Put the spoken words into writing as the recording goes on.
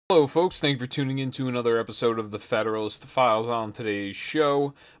Hello folks, thank you for tuning in to another episode of the Federalist Files. On today's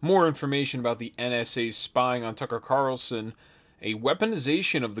show, more information about the NSA's spying on Tucker Carlson, a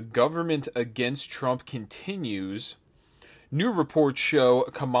weaponization of the government against Trump continues, new reports show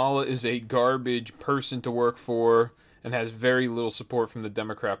Kamala is a garbage person to work for and has very little support from the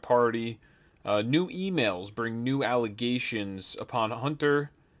Democrat Party, new emails bring new allegations upon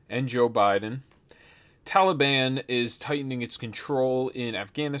Hunter and Joe Biden, Taliban is tightening its control in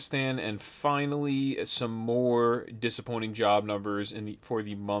Afghanistan, and finally, some more disappointing job numbers for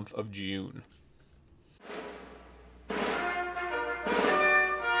the month of June.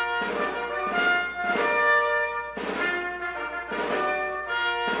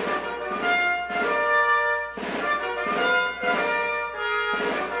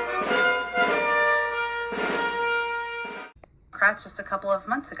 Just a couple of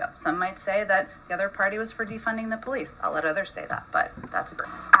months ago. Some might say that the other party was for defunding the police. I'll let others say that, but that's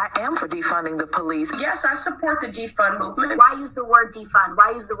I am for defunding the police. Yes, I support the defund movement. Why use the word defund?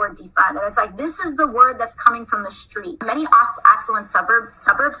 Why use the word defund? And it's like, this is the word that's coming from the street. Many affluent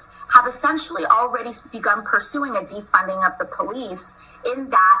suburbs have essentially already begun pursuing a defunding of the police in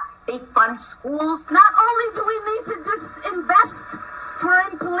that they fund schools. Not only do we need to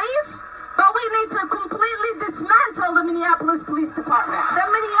disinvest in police, but we need to completely dismantle the Minneapolis Police Department. The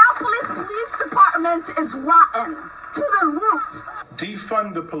Minneapolis Police Department is rotten to the root.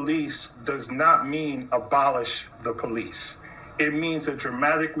 Defund the police does not mean abolish the police. It means a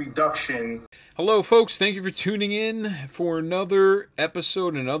dramatic reduction. Hello, folks. Thank you for tuning in for another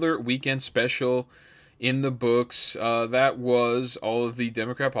episode, another weekend special in the books. That was all of the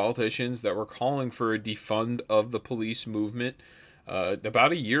Democrat politicians that were calling for a defund of the police movement.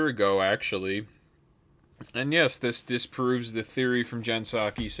 About a year ago, actually. And yes, this disproves the theory from Jen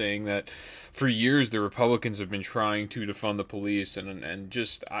Psaki saying that for years the Republicans have been trying to defund the police, and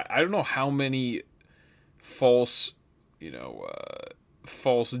just, I don't know how many false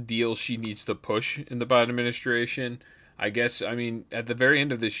deals she needs to push in the Biden administration. I mean, at the very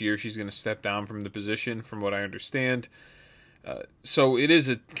end of this year, she's going to step down from the position, from what I understand. So it is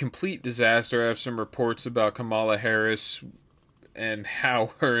a complete disaster. I have some reports about Kamala Harris and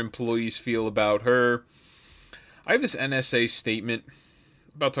how her employees feel about her. I have this NSA statement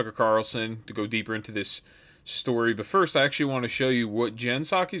about Tucker Carlson to go deeper into this story, but first I actually want to show you what Jen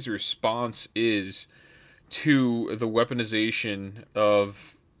Psaki's response is to the weaponization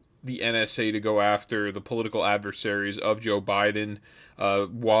of the NSA to go after the political adversaries of Joe Biden.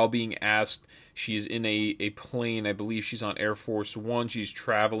 While being asked, she's in a plane. I believe she's on Air Force One. She's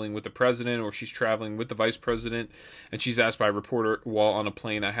traveling with the president, or she's traveling with the vice president. And she's asked by a reporter while on a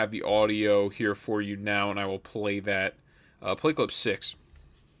plane. I have the audio here for you now, and I will play that. Play clip 6.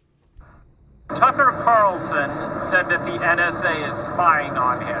 Tucker Carlson said that the NSA is spying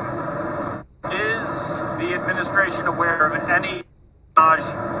on him. Is the administration aware of any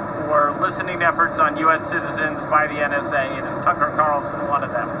or listening efforts on U.S. citizens by the NSA, and is Tucker Carlson one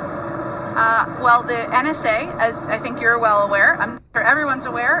of them? Well, the NSA, as I think you're well aware, I'm sure everyone's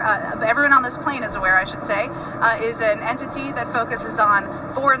aware, everyone on this plane is aware, I should say, is an entity that focuses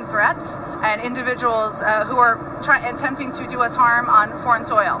on foreign threats and individuals who are attempting to do us harm on foreign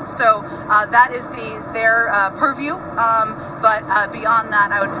soil. So that is their purview, but beyond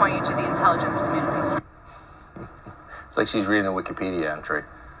that, I would point you to the intelligence community. It's like she's reading a Wikipedia entry.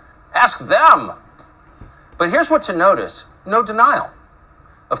 Ask them! But here's what to notice. No denial.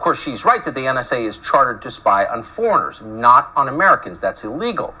 Of course, she's right that the NSA is chartered to spy on foreigners, not on Americans. That's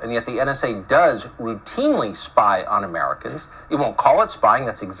illegal. And yet the NSA does routinely spy on Americans. It won't call it spying.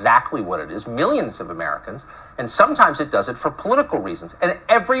 That's exactly what it is. Millions of Americans. And sometimes it does it for political reasons. And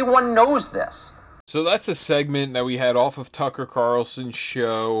everyone knows this. So that's a segment that we had off of Tucker Carlson's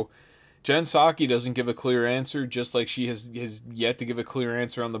show. Jen Psaki doesn't give a clear answer, just like she has yet to give a clear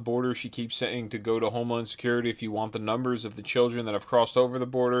answer on the border. She keeps saying to go to Homeland Security if you want the numbers of the children that have crossed over the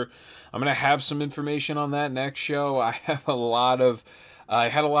border. I'm going to have some information on that next show. I had a lot of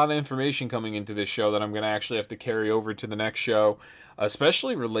information coming into this show that I'm going to actually have to carry over to the next show,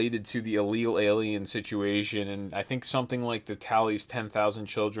 especially related to the illegal alien situation. And I think something like the tally's 10,000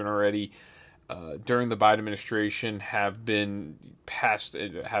 children already during the Biden administration have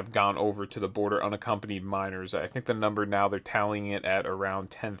gone over to the border unaccompanied minors. I think the number now, they're tallying it at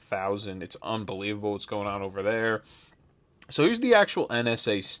around 10,000. It's unbelievable what's going on over there. So here's the actual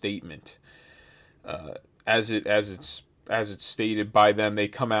NSA statement. As it's stated by them, they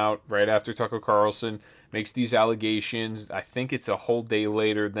come out right after Tucker Carlson makes these allegations. I think it's a whole day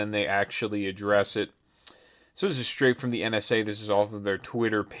later, then they actually address it. So this is straight from the NSA. This is off of their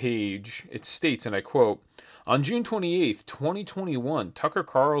Twitter page. It states, and I quote, On June 28th, 2021, Tucker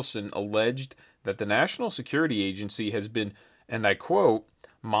Carlson alleged that the National Security Agency has been, and I quote,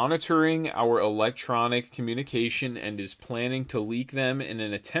 monitoring our electronic communication and is planning to leak them in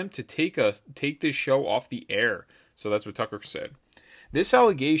an attempt to take this show off the air. So that's what Tucker said. This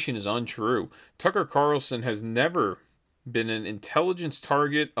allegation is untrue. Tucker Carlson has never been an intelligence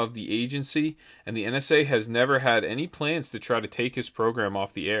target of the agency, and the NSA has never had any plans to try to take his program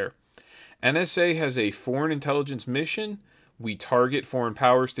off the air. NSA has a foreign intelligence mission. We target foreign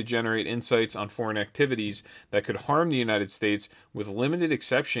powers to generate insights on foreign activities that could harm the United States with limited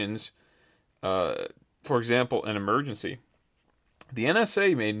exceptions, for example, an emergency. The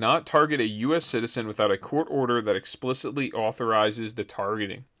NSA may not target a U.S. citizen without a court order that explicitly authorizes the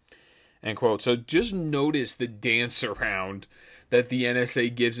targeting. End quote. So just notice the dance around that the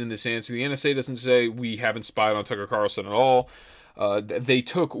NSA gives in this answer. The NSA doesn't say we haven't spied on Tucker Carlson at all. They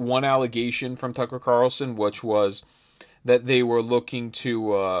took one allegation from Tucker Carlson, which was that they were looking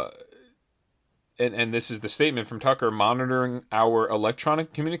to, and this is the statement from Tucker, monitoring our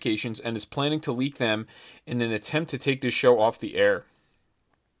electronic communications and is planning to leak them in an attempt to take this show off the air.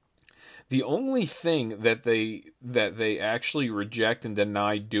 The only thing that they actually reject and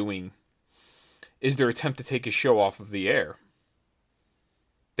deny doing is their attempt to take a show off of the air.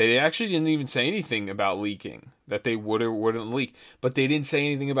 They actually didn't even say anything about leaking, that they would or wouldn't leak. But they didn't say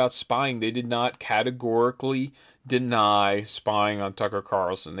anything about spying. They did not categorically deny spying on Tucker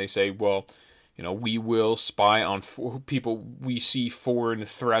Carlson. They say, well, we will spy on people we see foreign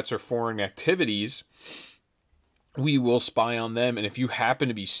threats or foreign activities. We will spy on them. And if you happen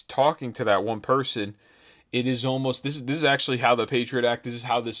to be talking to that one person, it is almost, this is actually how the Patriot Act, this is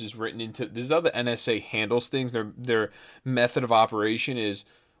how this is written into, this is how the NSA handles things. Their method of operation is,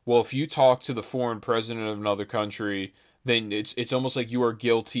 well, if you talk to the foreign president of another country, then it's almost like you are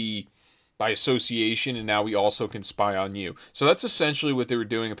guilty by association, and now we also can spy on you. So that's essentially what they were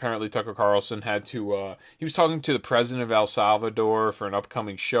doing. Apparently, Tucker Carlson had to, he was talking to the president of El Salvador for an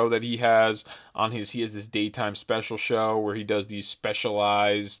upcoming show that he has on he has this daytime special show where he does these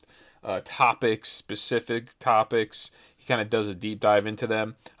specialized specific topics. He kind of does a deep dive into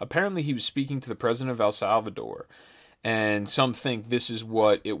them. Apparently, he was speaking to the president of El Salvador. And some think this is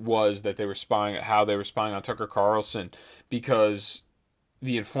what it was that they were spying, how they were spying on Tucker Carlson, because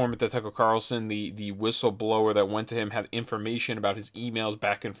the informant that Tucker Carlson, the whistleblower that went to him, had information about his emails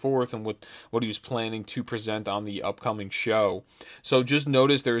back and forth and what he was planning to present on the upcoming show. So just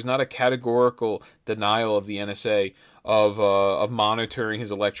notice there is not a categorical denial of the NSA of monitoring his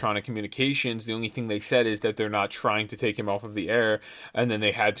electronic communications. The only thing they said is that they're not trying to take him off of the air, and then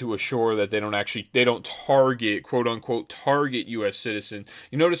they had to assure that they don't target, quote unquote, target U.S. citizens.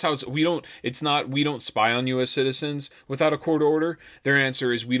 You notice how we don't spy on U.S. citizens without a court order. Their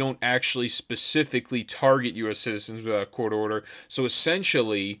answer is we don't actually specifically target U.S. citizens without a court order. So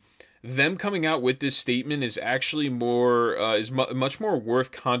essentially, them coming out with this statement is actually much more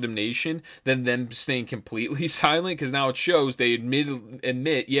worth condemnation than them staying completely silent, because now it shows they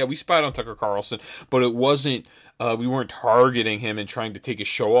admit, yeah, we spied on Tucker Carlson, but it wasn't, we weren't targeting him and trying to take a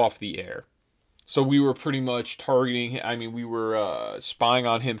show off the air. So we were pretty much we were spying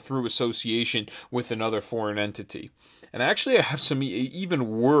on him through association with another foreign entity. And actually I have some even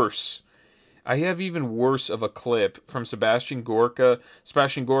worse. I have even worse of a clip from Sebastian Gorka.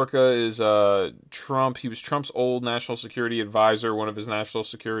 Sebastian Gorka is Trump. He was Trump's old national security advisor, one of his national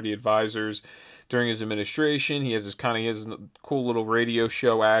security advisors during his administration. He has his cool little radio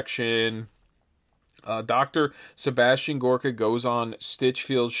show action. Dr. Sebastian Gorka goes on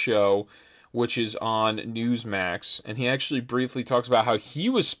Stitchfield's show, which is on Newsmax, and he actually briefly talks about how he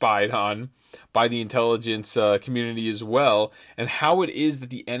was spied on by the intelligence community as well, and how it is that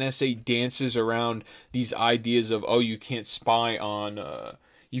the NSA dances around these ideas of, oh, you can't spy on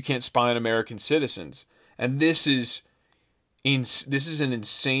American citizens. And this is an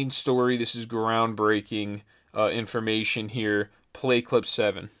insane story. This is groundbreaking information here. Play clip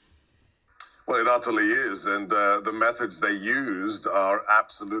 7. Well, it utterly is, and the methods they used are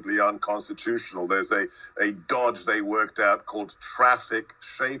absolutely unconstitutional. There's a dodge they worked out called traffic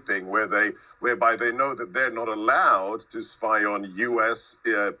shaping, whereby they know that they're not allowed to spy on U.S.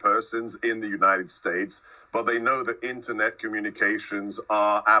 persons in the United States, but they know that internet communications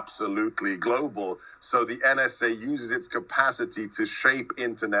are absolutely global. So the NSA uses its capacity to shape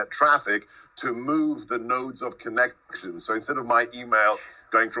internet traffic to move the nodes of connection. So instead of my email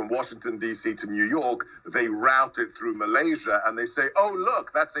going from Washington, D.C. to New York, they route it through Malaysia, and they say, oh,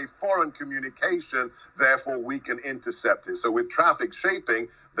 look, that's a foreign communication, therefore we can intercept it. So with traffic shaping,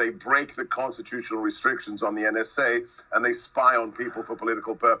 they break the constitutional restrictions on the NSA, and they spy on people for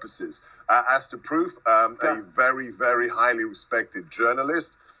political purposes. As to proof, a very, very highly respected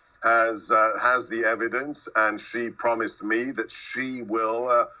journalist has the evidence, and she promised me that she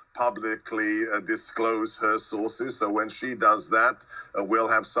will publicly disclose her sources. So when she does that, we'll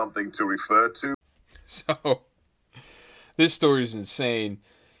have something to refer to. So this story is insane.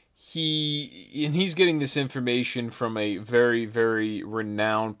 He's getting this information from a very, very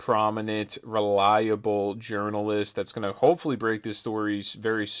renowned, prominent, reliable journalist that's going to hopefully break this story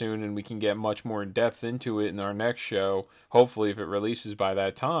very soon, and we can get much more in depth into it in our next show, hopefully if it releases by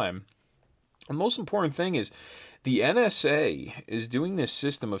that time. The most important thing is the NSA is doing this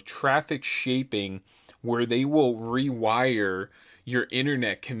system of traffic shaping where they will rewire your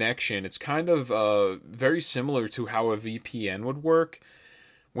internet connection. It's kind of very similar to how a VPN would work.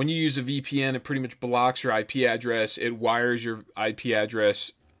 When you use a VPN, it pretty much blocks your IP address. It wires your IP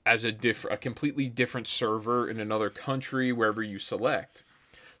address as a completely different server in another country, wherever you select.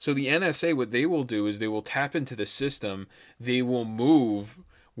 So the NSA, what they will do is they will tap into the system. They will move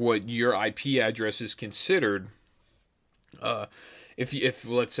what your IP address is considered. If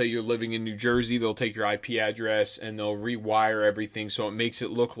let's say you're living in New Jersey, they'll take your IP address and they'll rewire everything so it makes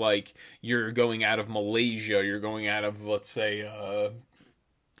it look like you're going out of Malaysia. You're going out of, let's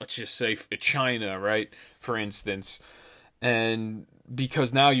just say China, right? For instance. And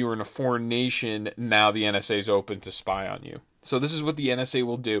because now you're in a foreign nation, now the NSA is open to spy on you. So this is what the NSA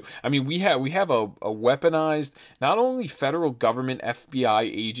will do. I mean, we have a weaponized, not only federal government FBI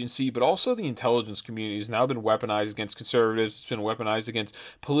agency, but also the intelligence community has now been weaponized against conservatives. It's been weaponized against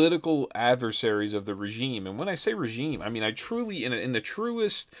political adversaries of the regime. And when I say regime, I mean, I truly, in the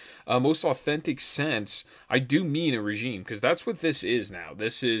truest, most authentic sense, I do mean a regime, because that's what this is now.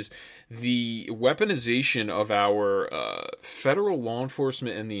 This is the weaponization of our federal law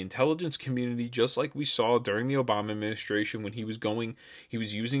enforcement and the intelligence community, just like we saw during the Obama administration when he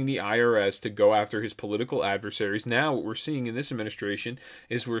was using the IRS to go after his political adversaries. Now what we're seeing in this administration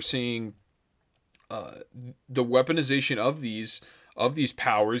is we're seeing the weaponization of these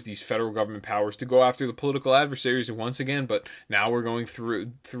powers, these federal government powers, to go after the political adversaries once again, but now we're going through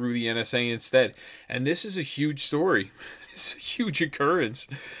the NSA instead. And this is a huge story. It's a huge occurrence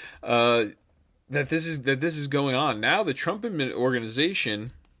that this is going on. Now the Trump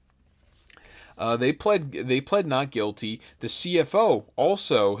organization, they pled not guilty. The CFO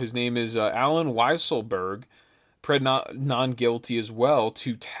also, his name is Alan Weisselberg, pled non guilty as well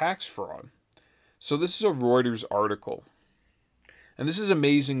to tax fraud. So this is a Reuters article. And this is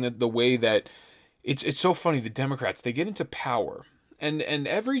amazing, that the way that it's so funny. The Democrats, they get into power, and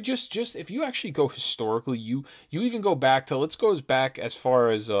every just if you actually go historically, you even go back to, let's go back as far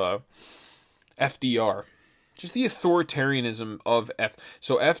as FDR, just the authoritarianism of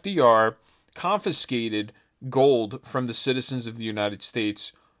so FDR confiscated gold from the citizens of the United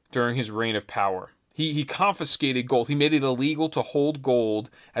States during his reign of power. He confiscated gold. He made it illegal to hold gold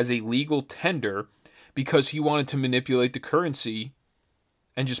as a legal tender because he wanted to manipulate the currency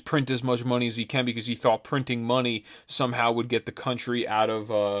and just print as much money as he can, because he thought printing money somehow would get the country out of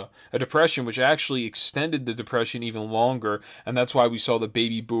a depression, which actually extended the depression even longer. And that's why we saw the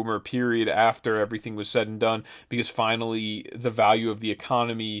baby boomer period after everything was said and done, because finally the value of the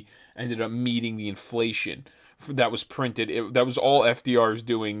economy ended up meeting the inflation that was printed. That was all FDR's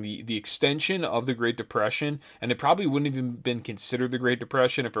doing, the extension of the Great Depression, and it probably wouldn't have even been considered the Great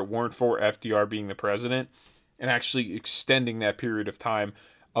Depression if it weren't for FDR being the president and actually extending that period of time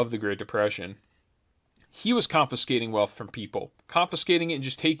of the Great Depression. He was confiscating wealth from people, confiscating it and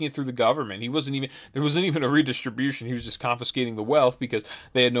just taking it through the government. There wasn't even a redistribution. He was just confiscating the wealth because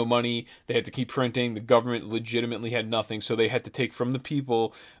they had no money. They had to keep printing. The government legitimately had nothing, so they had to take from the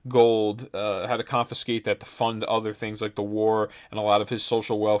people gold, had to confiscate that to fund other things like the war and a lot of his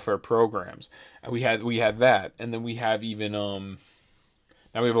social welfare programs. And we had that, and then we have even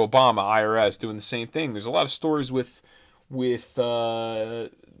now we have Obama, IRS, doing the same thing. There's a lot of stories with the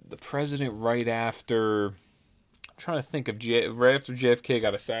president right after, I'm trying to think of right after JFK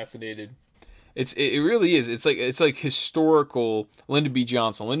got assassinated. It really is. It's like historical. Lyndon B.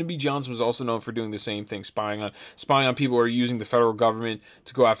 Johnson. Lyndon B. Johnson was also known for doing the same thing, spying on people who are using the federal government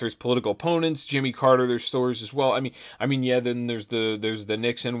to go after his political opponents. Jimmy Carter, there's stories as well. I mean, yeah. Then there's the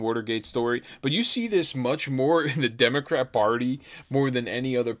Nixon Watergate story. But you see this much more in the Democrat Party more than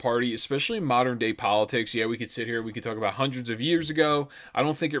any other party, especially in modern day politics. Yeah, we could sit here, we could talk about hundreds of years ago. I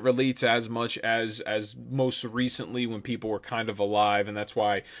don't think it relates as much as most recently when people were kind of alive, and that's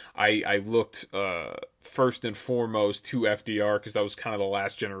why I looked first and foremost to FDR, because that was kind of the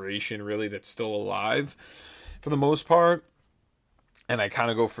last generation really that's still alive for the most part, and I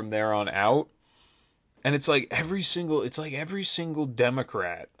kind of go from there on out. And it's like every single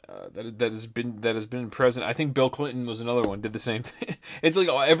Democrat that has been president. I think Bill Clinton was another one, did the same thing. It's like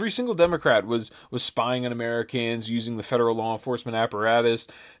every single Democrat was spying on Americans, using the federal law enforcement apparatus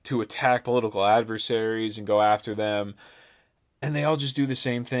to attack political adversaries and go after them. And they all just do the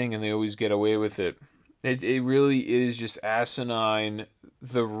same thing, and they always get away with it. It really is just asinine,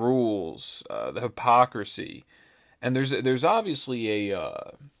 the rules, the hypocrisy. And there's obviously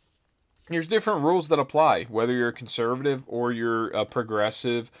there's different rules that apply, whether you're a conservative or you're a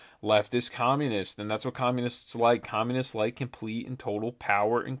progressive, leftist, communist. And that's what communists like. Communists like complete and total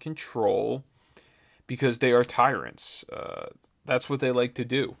power and control because they are tyrants. That's what they like to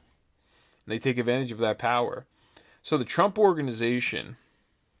do. They take advantage of that power. So the Trump organization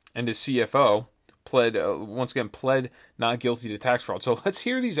and his CFO pled not guilty to tax fraud. So let's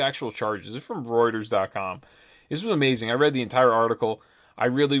hear these actual charges. This is from Reuters.com. This was amazing. I read the entire article. I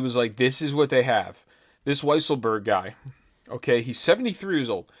really was like, this is what they have. This Weisselberg guy, okay, he's 73 years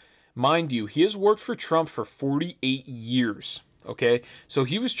old. Mind you, he has worked for Trump for 48 years, okay? So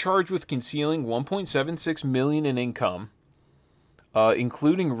he was charged with concealing $1.76 million in income,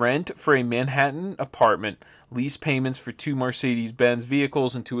 including rent for a Manhattan apartment, lease payments for 2 Mercedes-Benz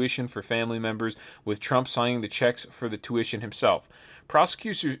vehicles, and tuition for family members, with Trump signing the checks for the tuition himself.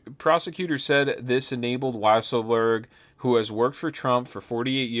 Prosecutors said this enabled Weisselberg, who has worked for Trump for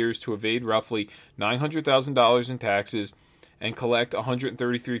 48 years, to evade roughly $900,000 in taxes and collect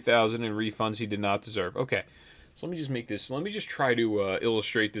 $133,000 in refunds he did not deserve. Okay, so let me just try to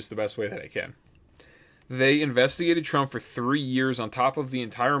illustrate this the best way that I can. They investigated Trump for 3 years on top of the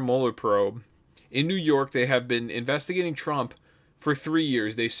entire Mueller probe. In New York, they have been investigating Trump for 3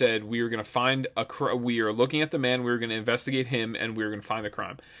 years. They said, we are going to find we are looking at the man, we're going to investigate him, and we're going to find the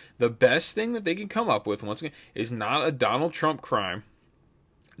crime. The best thing that they can come up with, once again, is not a Donald Trump crime.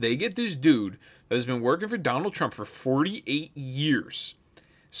 They get this dude that has been working for Donald Trump for 48 years,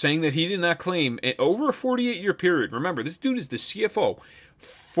 saying that he did not claim, over a 48-year period, remember, this dude is the CFO,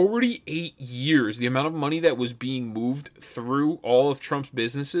 48 years, the amount of money that was being moved through all of Trump's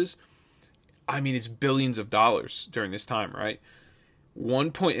businesses, I mean, it's billions of dollars during this time, right?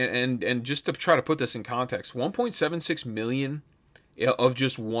 And just to try to put this in context, 1.76 million of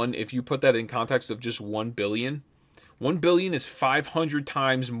just one, if you put that in context of just 1 billion, 1 billion is 500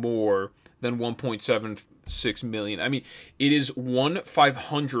 times more than 1.76 million. I mean, it is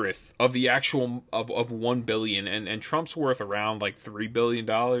 1/500th of the actual of 1 billion, and Trump's worth around like $3 billion.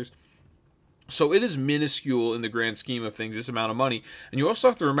 So it is minuscule in the grand scheme of things, this amount of money. And you also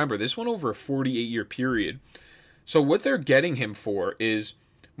have to remember, this went over a 48-year period. So what they're getting him for is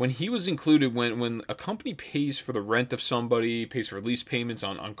when he was included, when a company pays for the rent of somebody, pays for lease payments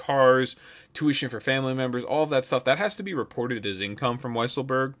on cars, tuition for family members, all of that stuff, that has to be reported as income from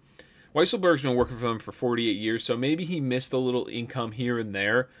Weisselberg. Weisselberg's been working for them for 48 years, so maybe he missed a little income here and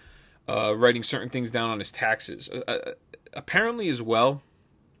there, writing certain things down on his taxes. Apparently as well,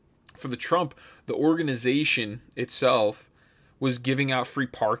 for the Trump, the organization itself was giving out free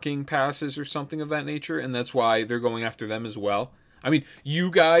parking passes or something of that nature, and that's why they're going after them as well. I mean,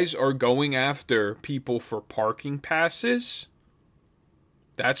 you guys are going after people for parking passes?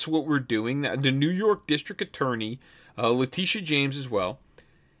 That's what we're doing. The New York District Attorney, Letitia James as well,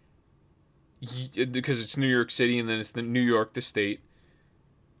 because it's New York City and then it's the New York, the state,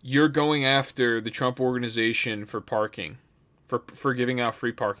 you're going after the Trump organization for parking, for giving out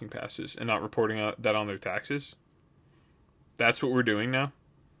free parking passes and not reporting that on their taxes. That's what we're doing now.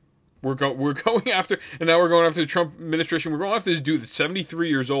 We're going after, and now we're going after the Trump administration. We're going after this dude that's 73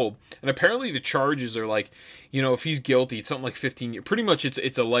 years old, and apparently the charges are like, if he's guilty, it's something like 15 years. Pretty much,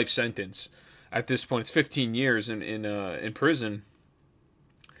 it's a life sentence at this point. It's 15 years in prison.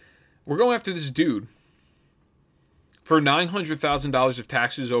 We're going after this dude for $900,000 of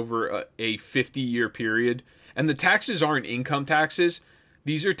taxes over a 50-year period, and the taxes aren't income taxes.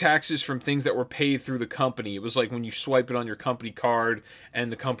 These are taxes from things that were paid through the company. It was like when you swipe it on your company card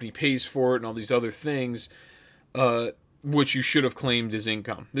and the company pays for it and all these other things, which you should have claimed as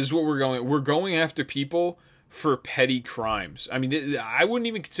income. This is what we're going after people for petty crimes. I mean, I wouldn't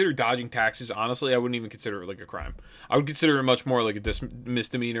even consider dodging taxes. Honestly, I wouldn't even consider it like a crime. I would consider it much more like a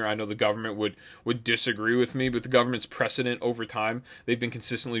misdemeanor. I know the government would disagree with me, but the government's precedent over time, they've been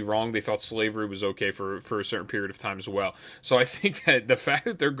consistently wrong. They thought slavery was okay for a certain period of time as well. So I think that the fact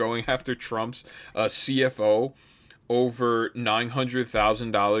that they're going after Trump's CFO over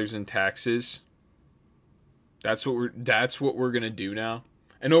 $900,000 in taxes, that's what we're gonna do now.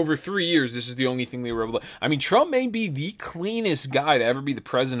 And over 3 years, this is the only thing they were able to... I mean, Trump may be the cleanest guy to ever be the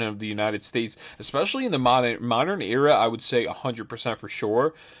president of the United States, especially in the modern era, I would say 100% for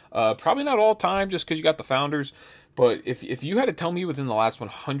sure. Probably not all time, just because you got the founders. But if you had to tell me within the last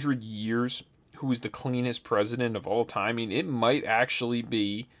 100 years who is the cleanest president of all time, I mean, it might actually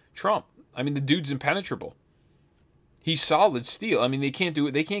be Trump. I mean, the dude's impenetrable. He's solid steel. I mean, they can't do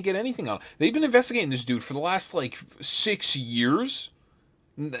it. They can't get anything on him. They've been investigating this dude for the last, 6 years.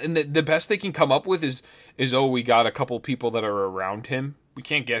 And the best they can come up with is we got a couple people that are around him. We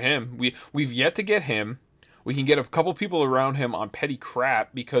can't get him. We've yet to get him. We can get a couple people around him on petty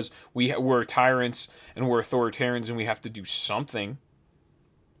crap because we're tyrants and we're authoritarians and we have to do something.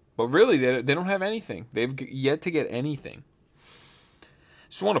 But really, they don't have anything. They've yet to get anything.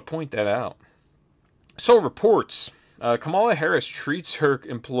 Just want to point that out. So, reports. Kamala Harris treats her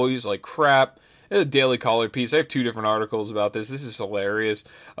employees like crap. A Daily Caller piece. I have 2 different articles about this. This is hilarious.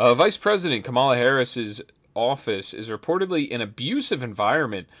 Vice President Kamala Harris's office is reportedly an abusive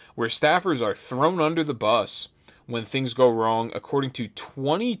environment where staffers are thrown under the bus when things go wrong, according to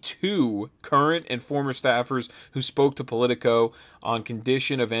 22 current and former staffers who spoke to Politico on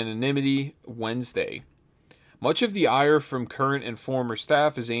condition of anonymity Wednesday. Much of the ire from current and former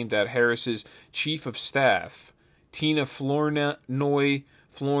staff is aimed at Harris's chief of staff, Tina Flournoy,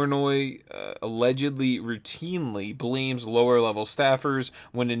 allegedly routinely blames lower-level staffers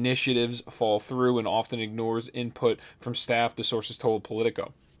when initiatives fall through and often ignores input from staff, the sources told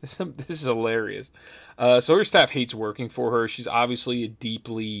Politico. This is hilarious. So her staff hates working for her. She's obviously a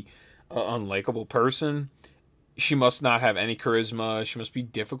deeply unlikable person. She must not have any charisma. She must be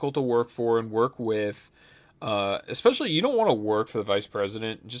difficult to work for and work with. Especially, you don't want to work for the vice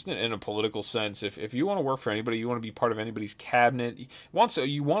president, just in a political sense. If you want to work for anybody, you want to be part of anybody's cabinet. You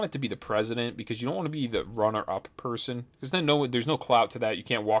want it to be the president, because you don't want to be the runner-up person. Because then there's no clout to that. You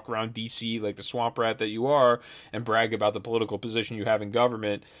can't walk around D.C. like the swamp rat that you are and brag about the political position you have in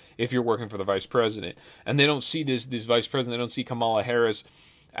government if you're working for the vice president. And they don't see this vice president. They don't see Kamala Harris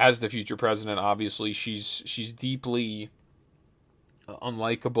as the future president. Obviously, she's deeply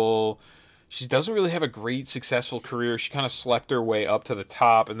unlikable. She doesn't really have a great, successful career. She kind of slept her way up to the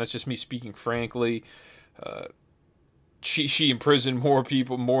top, and that's just me speaking frankly. She imprisoned more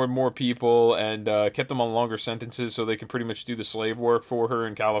and more people, and kept them on longer sentences so they can pretty much do the slave work for her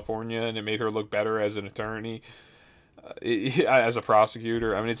in California, and it made her look better as an attorney, as a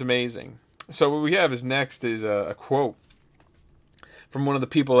prosecutor. I mean, it's amazing. So what we have next is a quote from one of the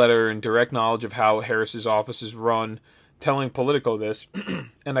people that are in direct knowledge of how Harris's office is run, telling Politico this,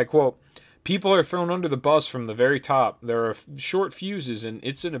 and I quote, "People are thrown under the bus from the very top. There are short fuses, and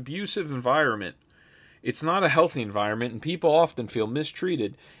it's an abusive environment. It's not a healthy environment, and people often feel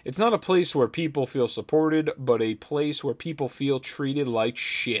mistreated. It's not a place where people feel supported, but a place where people feel treated like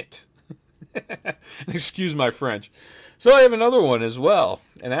shit." Excuse my French. So I have another one as well,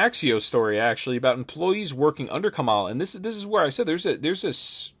 an Axios story actually about employees working under Kamala, and this is where I said there's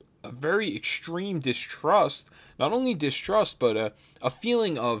a very extreme distrust, not only distrust, but a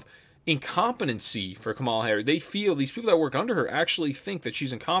feeling of incompetency for Kamala Harris. They feel, these people that work under her actually think that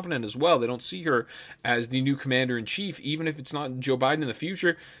she's incompetent as well. They don't see her as the new commander-in-chief, even if it's not Joe Biden in the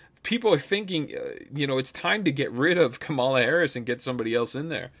future. People are thinking, it's time to get rid of Kamala Harris and get somebody else in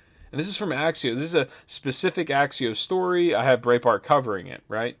there. And this is from Axios. This is a specific Axios story. I have Breitbart covering it,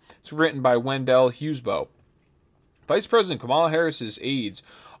 right? It's written by Wendell Husebo. Vice President Kamala Harris's aides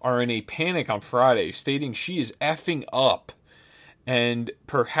are in a panic on Friday, stating she is effing up and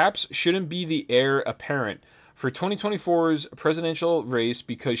perhaps shouldn't be the heir apparent for 2024's presidential race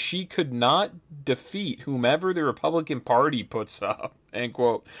because she could not defeat whomever the Republican Party puts up, end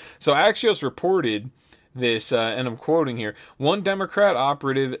quote. So Axios reported this, and I'm quoting here, one Democrat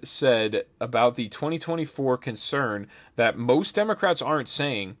operative said about the 2024 concern that most Democrats aren't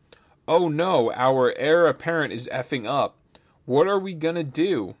saying, "Oh no, our heir apparent is effing up. What are we going to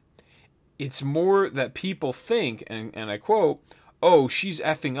do?" It's more that people think, and I quote, "Oh, she's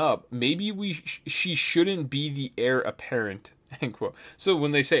effing up. Maybe she shouldn't be the heir apparent," end quote. So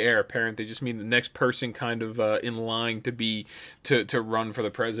when they say heir apparent, they just mean the next person kind of in line to run for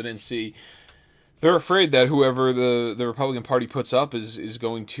the presidency. They're afraid that whoever the Republican Party puts up is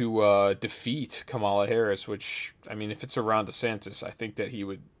going to defeat Kamala Harris, which, I mean, if it's a Ron DeSantis, I think that he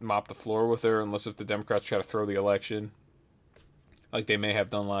would mop the floor with her, unless if the Democrats try to throw the election, like they may have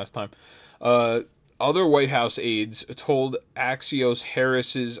done last time. Other White House aides told Axios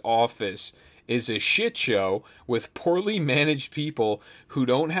Harris's office is a shit show with poorly managed people who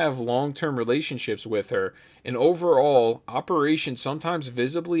don't have long-term relationships with her, and overall operation sometimes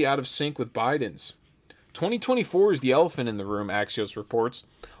visibly out of sync with Biden's. 2024 is the elephant in the room, Axios reports.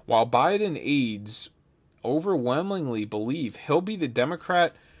 While Biden aides overwhelmingly believe he'll be the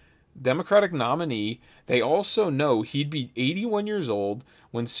Democratic nominee, they also know he'd be 81 years old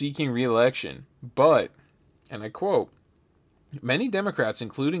when seeking re-election. But, and I quote, many Democrats,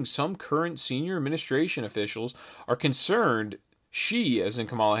 including some current senior administration officials, are concerned she, as in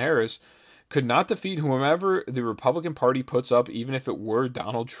Kamala Harris, could not defeat whomever the Republican Party puts up, even if it were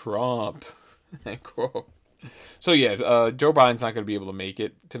Donald Trump. End quote. So yeah, Joe Biden's not going to be able to make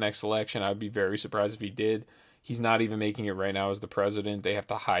it to next election. I'd be very surprised if he did. He's not even making it right now as the president. They have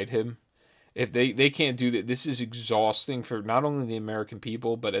to hide him. If they can't do that, this is exhausting for not only the American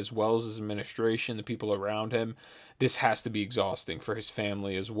people, but as well as his administration, the people around him. This has to be exhausting for his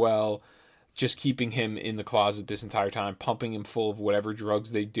family as well. Just keeping him in the closet this entire time, pumping him full of whatever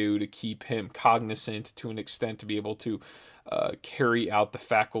drugs they do to keep him cognizant to an extent to be able to carry out the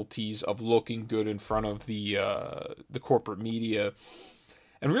faculties of looking good in front of the corporate media.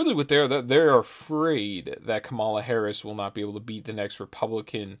 And really what they're afraid that Kamala Harris will not be able to beat the next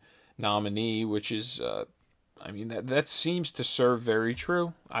Republican nominee, which is, that seems to serve very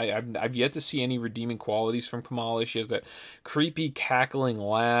true. I've yet to see any redeeming qualities from Kamala. She has that creepy cackling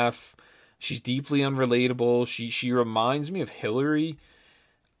laugh. She's deeply unrelatable. She reminds me of Hillary.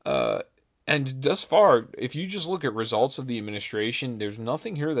 And thus far, if you just look at results of the administration, there's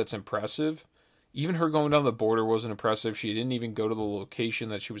nothing here that's impressive. Even her going down the border wasn't impressive. She didn't even go to the location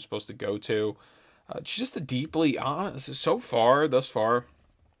that she was supposed to go to. She's just a deeply honest. Thus far,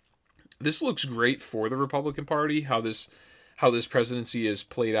 this looks great for the Republican Party, how this presidency has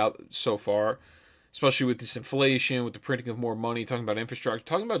played out so far. Especially with this inflation, with the printing of more money, talking about infrastructure,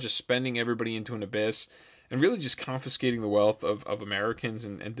 talking about just spending everybody into an abyss, and really just confiscating the wealth of Americans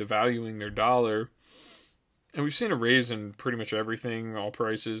and devaluing their dollar. And we've seen a raise in pretty much everything, all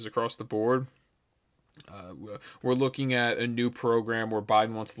prices across the board. We're looking at a new program where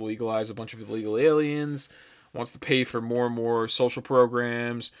Biden wants to legalize a bunch of illegal aliens, wants to pay for more and more social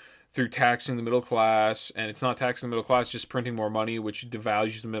programs through taxing the middle class. And it's not taxing the middle class, just printing more money, which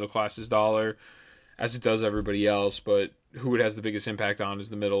devalues the middle class's dollar, as it does everybody else, but who it has the biggest impact on is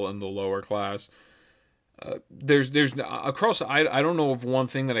the middle and the lower class. There's across, I don't know of one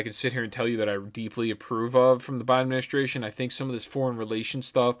thing that I could sit here and tell you that I deeply approve of from the Biden administration. I think some of this foreign relations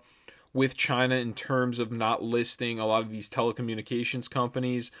stuff with China in terms of not listing a lot of these telecommunications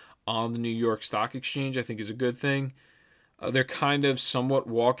companies on the New York Stock Exchange, I think is a good thing. They're kind of somewhat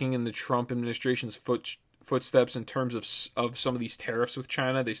walking in the Trump administration's footsteps in terms of some of these tariffs with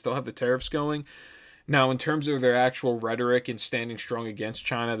China. They still have the tariffs going. Now, in terms of their actual rhetoric and standing strong against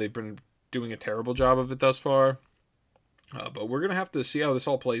China, they've been doing a terrible job of it thus far. But we're going to have to see how this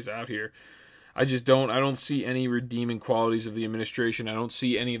all plays out here. I don't see any redeeming qualities of the administration. I don't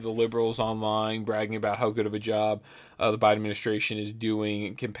see any of the liberals online bragging about how good of a job the Biden administration is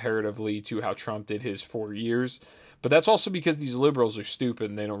doing comparatively to how Trump did his 4 years. But that's also because these liberals are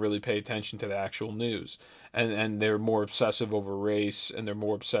stupid and they don't really pay attention to the actual news. And they're more obsessive over race, and they're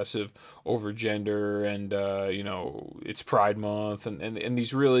more obsessive over gender, and it's Pride Month, and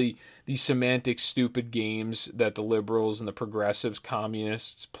these semantic stupid games that the liberals and the progressives,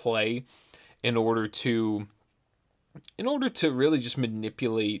 communists play in order to really just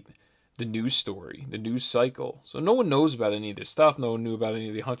manipulate the news story, the news cycle. So no one knows about any of this stuff. No one knew about any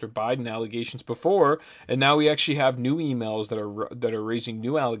of the Hunter Biden allegations before, and now we actually have new emails that are raising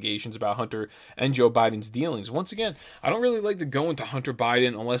new allegations about Hunter and Joe Biden's dealings. Once again, I don't really like to go into Hunter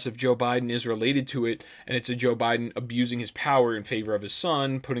Biden unless if Joe Biden is related to it, and it's a Joe Biden abusing his power in favor of his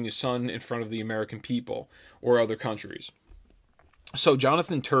son, putting his son in front of the American people or other countries. So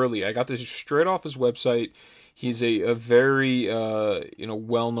Jonathan Turley, I got this straight off his website. He's a very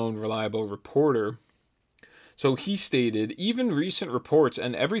well-known, reliable reporter. So he stated, even recent reports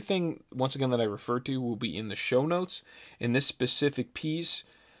and everything, once again, that I refer to will be in the show notes. In this specific piece,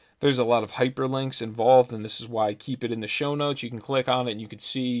 there's a lot of hyperlinks involved, and this is why I keep it in the show notes. You can click on it, and you can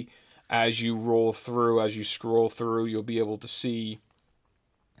see as you scroll through, you'll be able to see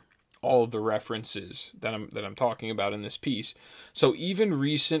all of the references that I'm talking about in this piece. So even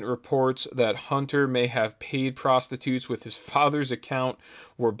recent reports that Hunter may have paid prostitutes with his father's account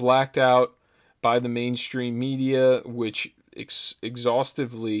were blacked out by the mainstream media, which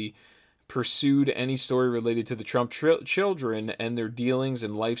exhaustively pursued any story related to the Trump children and their dealings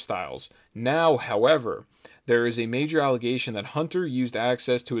and lifestyles. Now, however, there is a major allegation that Hunter used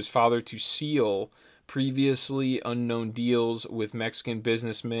access to his father to seal previously unknown deals with Mexican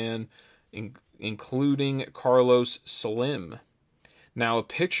businessmen, including Carlos Slim. Now, a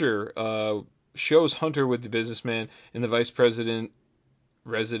picture shows Hunter with the businessman in the vice president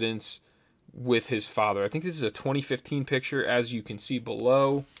residence with his father. I think this is a 2015 picture, as you can see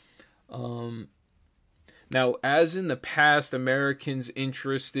below. Now, as in the past, Americans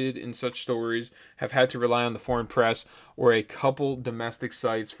interested in such stories have had to rely on the foreign press or a couple domestic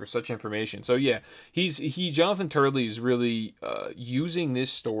sites for such information. So yeah, Jonathan Turley is really using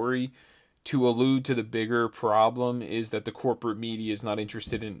this story to allude to the bigger problem, is that the corporate media is not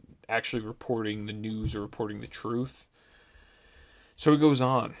interested in actually reporting the news or reporting the truth. So it goes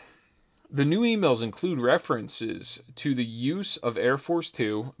on. The new emails include references to the use of Air Force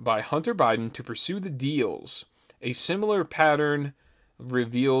Two by Hunter Biden to pursue the deals, a similar pattern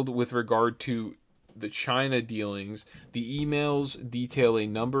revealed with regard to the China dealings. The emails detail a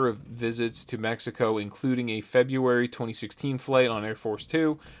number of visits to Mexico, including a February 2016 flight on Air Force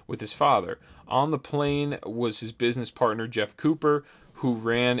Two with his father. On the plane was his business partner, Jeff Cooper, who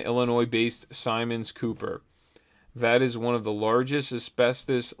ran Illinois-based Simons Cooper. That is one of the largest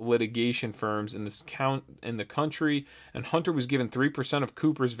asbestos litigation firms in the country, and Hunter was given 3% of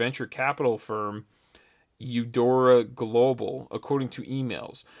Cooper's venture capital firm, Eudora Global, according to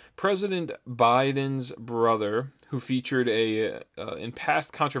emails. President Biden's brother, who featured in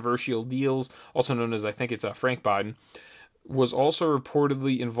past controversial deals, also known as, I think it's Frank Biden, was also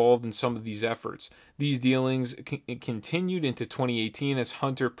reportedly involved in some of these efforts. These dealings continued into 2018 as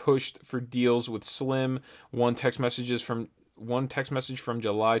Hunter pushed for deals with Slim. One text message from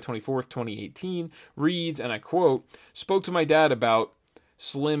July 24th, 2018 reads, and I quote, "Spoke to my dad about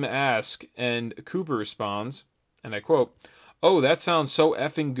Slim ask," and Cooper responds, and I quote, "Oh, that sounds so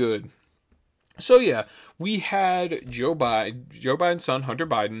effing good." So yeah, we had Joe Biden's son, Hunter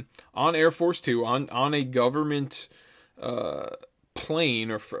Biden, on Air Force Two, on a government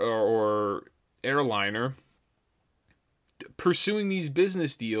plane or airliner, pursuing these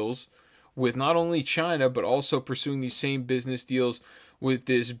business deals with not only China, but also pursuing these same business deals with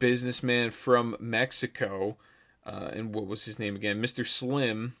this businessman from Mexico, and what was his name again? Mr.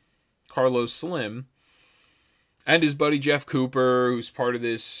 Slim, Carlos Slim, and his buddy Jeff Cooper, who's part of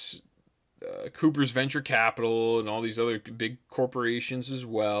this Cooper's Venture Capital and all these other big corporations as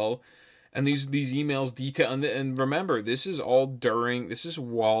well. And these emails detail, and remember, this is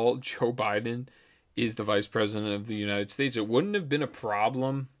while Joe Biden is the vice president of the United States. It wouldn't have been a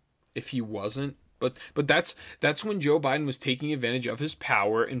problem if he wasn't, but that's when Joe Biden was taking advantage of his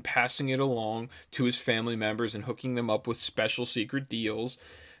power and passing it along to his family members and hooking them up with special secret deals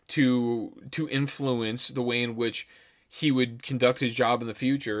to influence the way in which he would conduct his job in the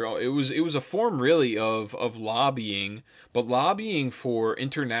future. It was a form really of lobbying, but lobbying for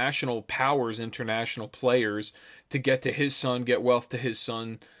international powers, international players to get to his son, get wealth to his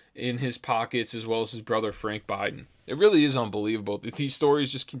son in his pockets, as well as his brother Frank Biden. It really is unbelievable. These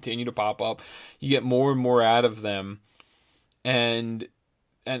stories just continue to pop up. You get more and more out of them, and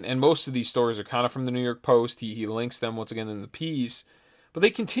most of these stories are kind of from the New York Post. He links them once again in the piece. But they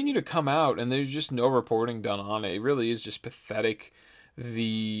continue to come out, and there's just no reporting done on it. It really is just pathetic,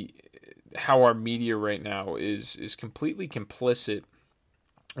 how our media right now is completely complicit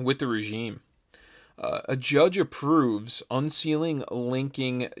with the regime. A judge approves unsealing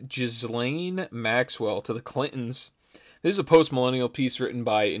linking Ghislaine Maxwell to the Clintons. This is a post-millennial piece written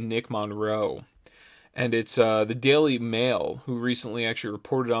by Nick Monroe. And it's the Daily Mail, who recently actually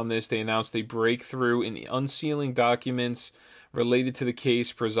reported on this. They announced a breakthrough in the unsealing documents related to the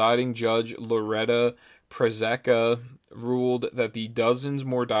case. Presiding Judge Loretta Prezeka ruled that the dozens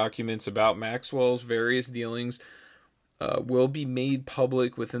more documents about Maxwell's various dealings will be made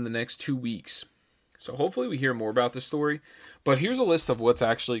public within the next 2 weeks. So hopefully we hear more about this story. But here's a list of what's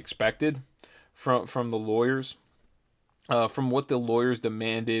actually expected from the lawyers. From what the lawyers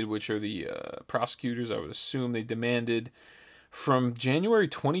demanded, which are the prosecutors, I would assume they demanded, from January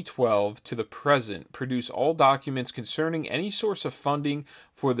 2012 to the present, produce all documents concerning any source of funding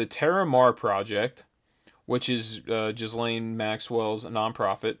for the Terra Mar project, which is Ghislaine Maxwell's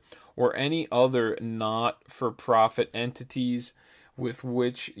nonprofit, or any other not-for-profit entities with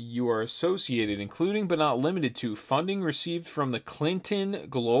which you are associated, including but not limited to funding received from the Clinton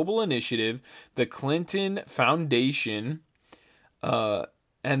Global Initiative, the Clinton Foundation,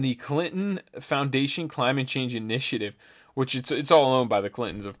 and the Clinton Foundation Climate Change Initiative, which it's all owned by the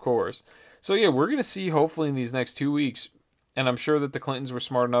Clintons, of course. So yeah, we're going to see hopefully in these next 2 weeks, and I'm sure that the Clintons were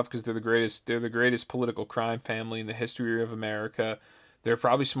smart enough because they're the greatest political crime family in the history of America. They're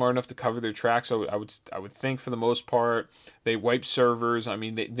probably smart enough to cover their tracks. I would think for the most part. They wipe servers. I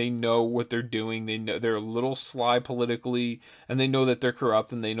mean, they know what they're doing. They know they're a little sly politically, and they know that they're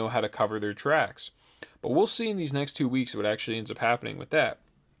corrupt, and they know how to cover their tracks. But we'll see in these next 2 weeks what actually ends up happening with that.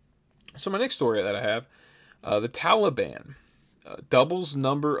 So my next story that I have, the Taliban doubles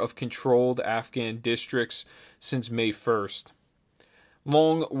number of controlled Afghan districts since May 1st.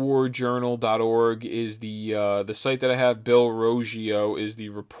 Longwarjournal.org is the site that I have. Bill Roggio is the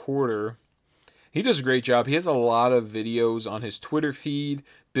reporter. He does a great job. He has a lot of videos on his Twitter feed,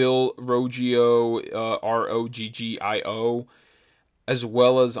 Bill Roggio, Roggio, as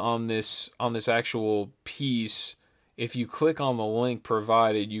well as on this actual piece. If you click on the link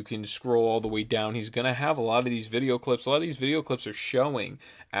provided, you can scroll all the way down. He's going to have a lot of these video clips. A lot of these video clips are showing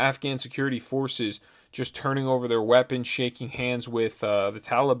Afghan security forces just turning over their weapons, shaking hands with the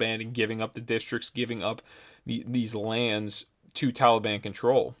Taliban, and giving up the districts, giving up these lands to Taliban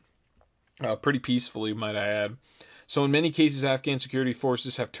control. Pretty peacefully, might I add. So in many cases, Afghan security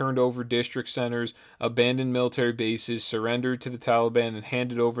forces have turned over district centers, abandoned military bases, surrendered to the Taliban, and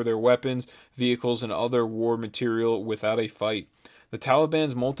handed over their weapons, vehicles, and other war material without a fight. The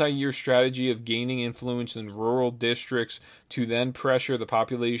Taliban's multi-year strategy of gaining influence in rural districts to then pressure the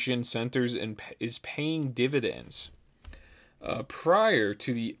population centers is paying dividends. Prior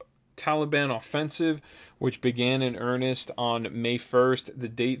to the Taliban offensive, which began in earnest on May 1st, the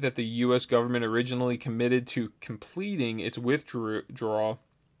date that the U.S. government originally committed to completing its withdrawal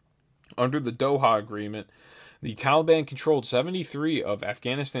under the Doha Agreement, the Taliban controlled 73 of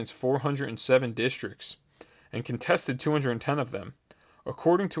Afghanistan's 407 districts and contested 210 of them.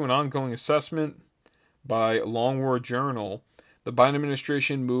 According to an ongoing assessment by Longwar Journal, the Biden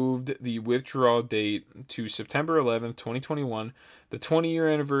administration moved the withdrawal date to September 11, 2021, the 20-year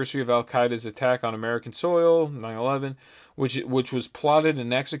anniversary of al-Qaeda's attack on American soil, 9/11, which was plotted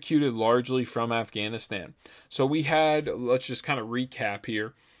and executed largely from Afghanistan. So we had, let's just kind of recap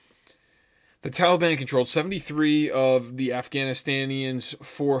here. The Taliban controlled 73 of the Afghanistanians'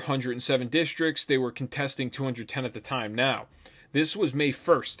 407 districts. They were contesting 210 at the time. Now, this was May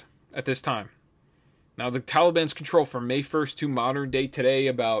 1st at this time. Now, the Taliban's control from May 1st to modern day today,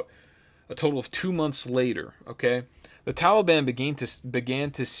 about a total of 2 months later, okay? The Taliban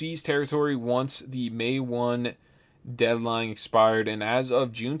began to seize territory once the May 1 deadline expired, and as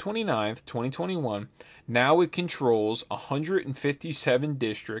of June 29th, 2021, now it controls 157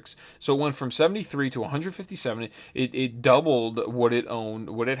 districts. So it went from 73 to 157. It doubled what it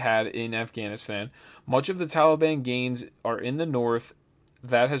owned, what it had in Afghanistan. Much of the Taliban gains are in the north.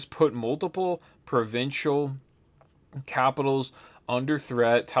 That has put multiple provincial capitals under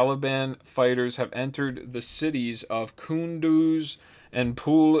threat. Taliban fighters have entered the cities of Kunduz and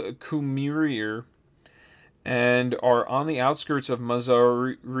Pul Kumirir and are on the outskirts of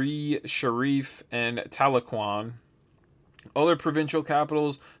Mazar-e Sharif and Talakwan. Other provincial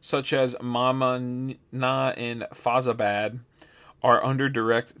capitals, such as Mamana and Fazabad, are under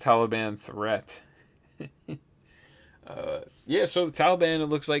direct Taliban threat. So the Taliban, it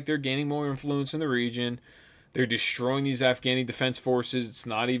looks like they're gaining more influence in the region. They're destroying these Afghani defense forces. It's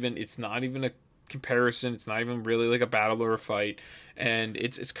not even a comparison. It's not even really like a battle or a fight. And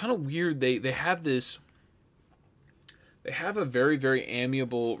it's kind of weird. They have this. They have a very, very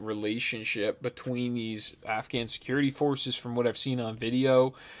amiable relationship between these Afghan security forces. From what I've seen on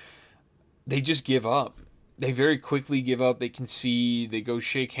video, they just give up. They very quickly give up. They concede. They go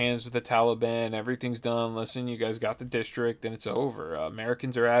shake hands with the Taliban. Everything's done. Listen, you guys got the district, and it's over.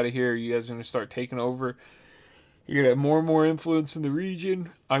 Americans are out of here. You guys are going to start taking over. You're going to have more and more influence in the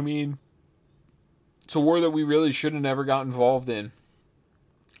region. I mean, it's a war that we really should have never got involved in.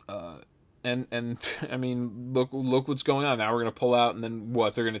 And I mean, look what's going on. Now we're going to pull out, and then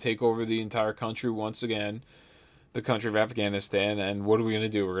what? They're going to take over the entire country once again. The country of Afghanistan, and what are we going to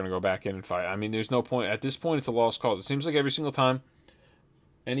do? We're going to go back in and fight. I mean, there's no point. At this point, it's a lost cause. It seems like every single time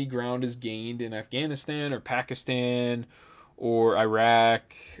any ground is gained in Afghanistan or Pakistan or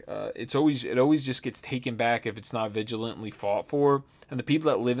Iraq, it always just gets taken back if it's not vigilantly fought for. And the people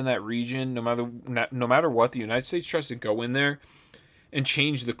that live in that region, no matter what, the United States tries to go in there and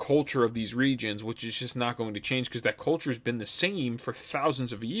change the culture of these regions, which is just not going to change because that culture has been the same for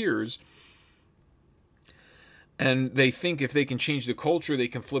thousands of years. And they think if they can change the culture, they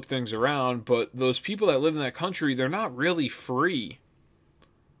can flip things around. But those people that live in that country, they're not really free.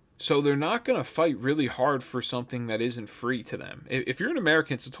 So they're not going to fight really hard for something that isn't free to them. If you're an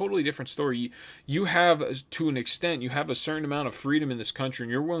American, it's a totally different story. You have, to an extent, you have a certain amount of freedom in this country,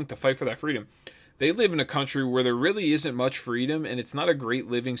 and you're willing to fight for that freedom. They live in a country where there really isn't much freedom, and it's not a great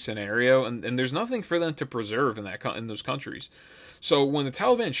living scenario, and there's nothing for them to preserve in those countries. So when the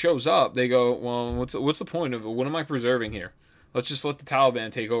Taliban shows up, they go, well, what's the point of it? What am I preserving here? Let's just let the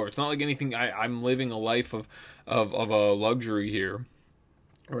Taliban take over. It's not like anything. I'm living a life of a luxury here,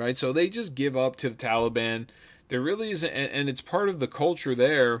 right? So they just give up to the Taliban. There really isn't, and it's part of the culture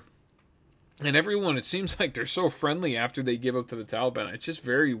there. And everyone, it seems like they're so friendly after they give up to the Taliban. It's just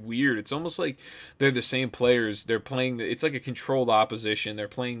very weird. It's almost like they're the same players. They're playing, it's like a controlled opposition. They're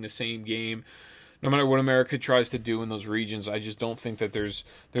playing the same game. No matter what America tries to do in those regions, I just don't think that there's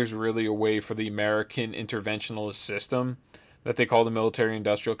really a way for the American interventionist system that they call the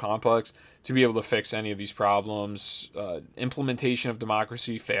military-industrial complex to be able to fix any of these problems. Implementation of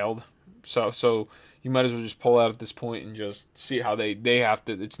democracy failed. So you might as well just pull out at this point and just see how they have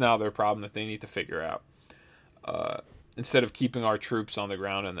to. It's now their problem that they need to figure out. Instead of keeping our troops on the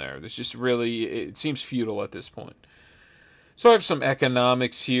ground in there. There's just really, it seems futile at this point. So I have some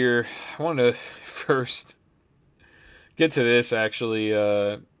economics here. I want to first get to this, actually.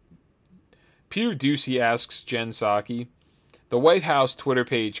 Peter Doocy asks Jen Psaki. The White House Twitter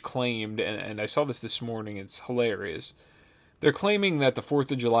page claimed, and I saw this morning, it's hilarious. They're claiming that the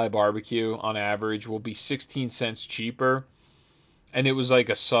 4th of July barbecue, on average, will be 16 cents cheaper. And it was like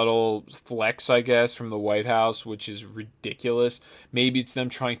a subtle flex, I guess, from the White House, which is ridiculous. Maybe it's them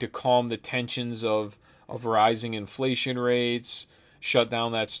trying to calm the tensions of rising inflation rates, shut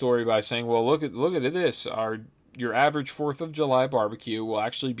down that story by saying, well, look at this. Your average 4th of July barbecue will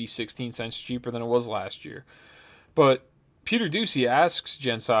actually be 16 cents cheaper than it was last year. But Peter Doocy asks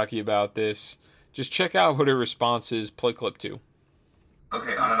Jen Psaki about this. Just check out what her response is. Play clip 2.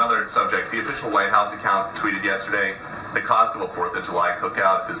 Okay, on another subject, the official White House account tweeted yesterday, the cost of a 4th of July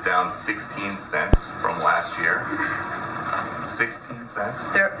cookout is down 16 cents from last year. 16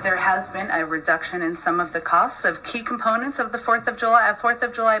 cents? There has been a reduction in some of the costs of key components of the 4th of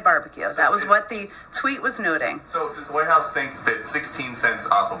July barbecue. So that was what the tweet was noting. So does the White House think that 16 cents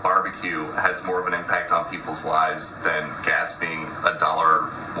off a barbecue has more of an impact on people's lives than gas being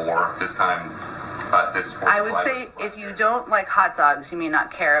 $1 more this time? I would say if you don't like hot dogs, you may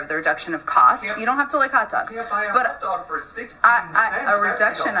not care of the reduction of cost. You don't have to like hot dogs. But hot dog for 16 cents. A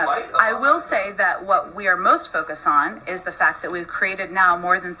reduction of. I will say that what we are most focused on is the fact that we've created now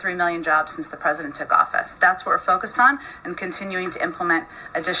more than 3 million jobs since the president took office. That's what we're focused on, and continuing to implement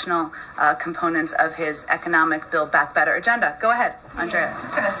additional components of his economic Build Back Better agenda. Go ahead, Andrea.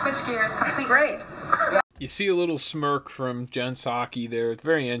 Just gonna switch gears completely. Great. You see a little smirk from Jen Psaki there. At the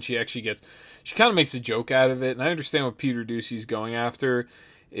very end, she kind of makes a joke out of it, and I understand what Peter Doocy's going after.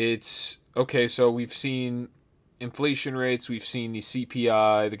 It's, okay, so we've seen inflation rates, we've seen the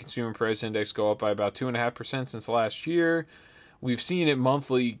CPI, the Consumer Price Index, go up by about 2.5% since last year. We've seen it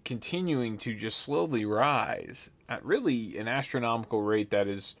monthly continuing to just slowly rise at really an astronomical rate that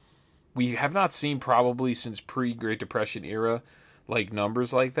is, we have not seen probably since pre-Great Depression era, like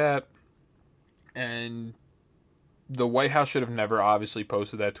numbers like that. And the White House should have never obviously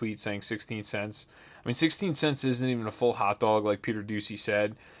posted that tweet saying 16 cents. I mean, 16 cents isn't even a full hot dog like Peter Doocy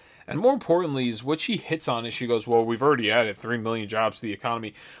said. And more importantly is what she hits on is she goes, well, we've already added 3 million jobs to the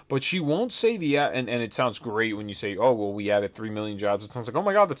economy. But she won't say and it sounds great when you say, oh, well, we added 3 million jobs. It sounds like, oh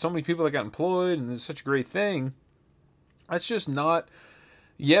my God, that's so many people that got employed and it's such a great thing. That's just not,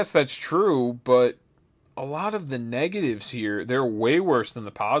 yes, that's true, but a lot of the negatives here, they're way worse than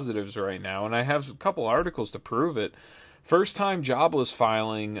the positives right now, and I have a couple articles to prove it. First-time jobless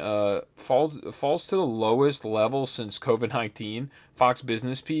filing falls to the lowest level since COVID-19. Fox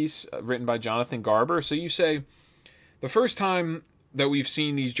Business piece written by Jonathan Garber. So you say, the first time that we've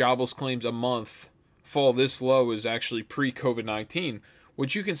seen these jobless claims a month fall this low is actually pre-COVID-19,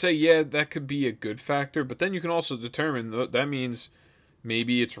 which you can say, yeah, that could be a good factor, but then you can also determine that means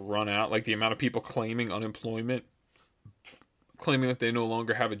maybe it's run out, like the amount of people claiming unemployment, claiming that they no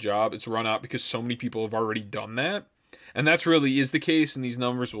longer have a job. It's run out because so many people have already done that. And that's really is the case, and these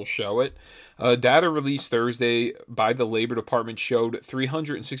numbers will show it. Data released Thursday by the Labor Department showed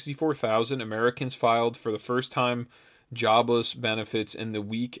 364,000 Americans filed for the first time jobless benefits in the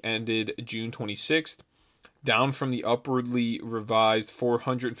week ended June 26th, down from the upwardly revised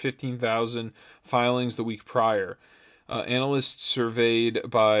 415,000 filings the week prior. Analysts surveyed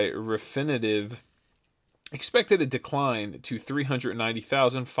by Refinitiv expected a decline to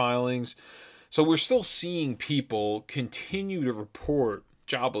 390,000 filings. So we're still seeing people continue to report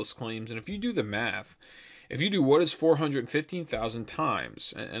jobless claims. And if you do the math, if you do what is 415,000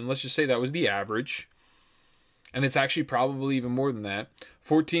 times, and let's just say that was the average, and it's actually probably even more than that,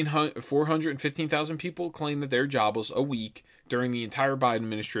 415,000 people claim that they're jobless a week during the entire Biden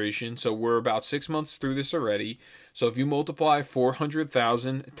administration. So we're about 6 months through this already. So if you multiply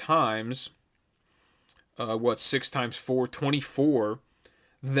 400,000 times, 6 times 4, 24,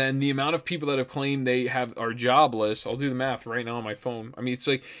 then the amount of people that have claimed they are jobless, I'll do the math right now on my phone. I mean, it's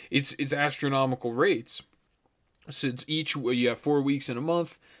like, it's astronomical rates. Since you have 4 weeks in a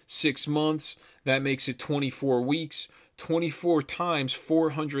month, 6 months, that makes it 24 weeks. 24 times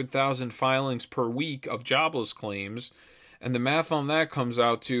 400,000 filings per week of jobless claims. And the math on that comes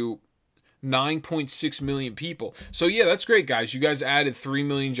out to 9.6 million people. So yeah, that's great, guys. You guys added 3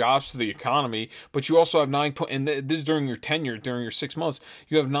 million jobs to the economy, but you also have and this is during your tenure, during your 6 months,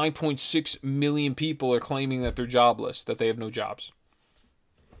 you have 9.6 million people are claiming that they're jobless, that they have no jobs.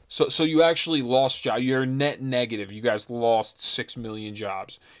 So you actually lost jobs. You're net negative. You guys lost 6 million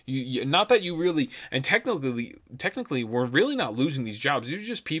jobs. You not that you really, and technically, we're really not losing these jobs. These are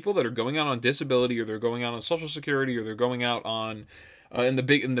just people that are going out on disability, or they're going out on Social Security, or they're going out on, and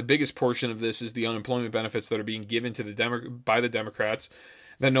the biggest portion of this is the unemployment benefits that are being given to by the Democrats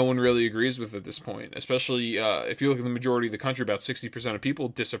that no one really agrees with at this point. Especially if you look at the majority of the country, about 60% of people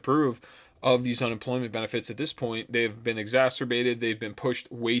disapprove of these unemployment benefits at this point. They've been exacerbated. They've been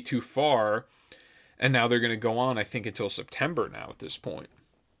pushed way too far. And now they're going to go on, I think, until September now at this point.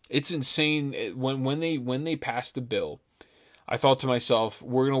 It's insane. When they passed the bill, I thought to myself,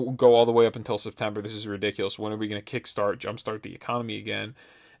 we're going to go all the way up until September. This is ridiculous. When are we going to jumpstart the economy again?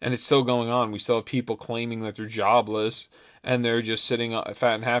 And it's still going on. We still have people claiming that they're jobless, and they're just sitting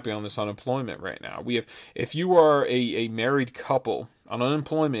fat and happy on this unemployment right now. If you are a married couple on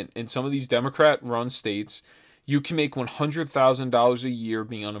unemployment in some of these Democrat-run states, you can make $100,000 a year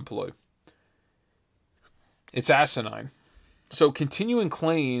being unemployed. It's asinine. So continuing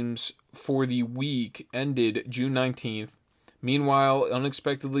claims for the week ended June 19th, meanwhile,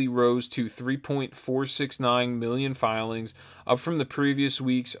 unexpectedly rose to 3.469 million filings, up from the previous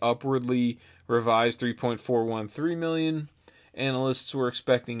week's upwardly revised 3.413 million. Analysts were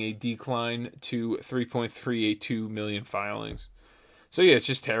expecting a decline to 3.382 million filings. So yeah, it's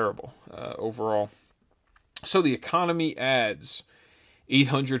just terrible overall. So the economy adds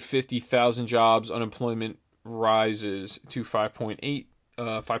 850,000 jobs, unemployment rises to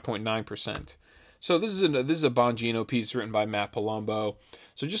 5.9%. So this is a Bongino piece written by Matt Palumbo.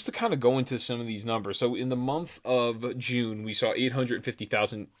 So just to kind of go into some of these numbers. So in the month of June, we saw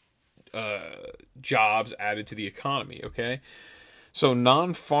 850,000 jobs added to the economy, okay? So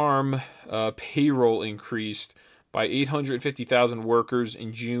non-farm payroll increased by 850,000 workers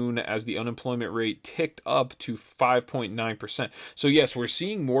in June as the unemployment rate ticked up to 5.9%. So yes, we're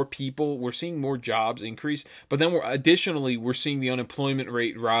seeing more people, we're seeing more jobs increase, but then we're seeing the unemployment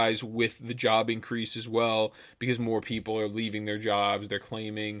rate rise with the job increase as well, because more people are leaving their jobs. They're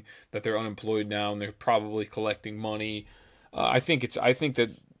claiming that they're unemployed now, and they're probably collecting money. I think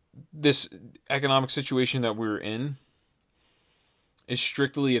that this economic situation that we're in is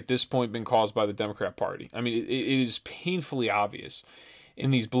strictly at this point been caused by the Democrat Party. I mean, it is painfully obvious.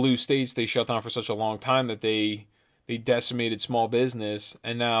 In these blue states, they shut down for such a long time that they decimated small business,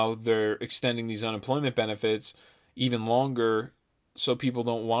 and now they're extending these unemployment benefits even longer so people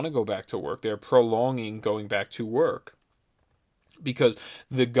don't want to go back to work. They're prolonging going back to work because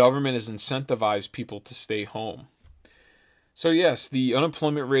the government has incentivized people to stay home. So yes, the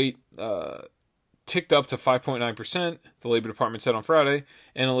unemployment rate ticked up to 5.9%, the Labor Department said on Friday.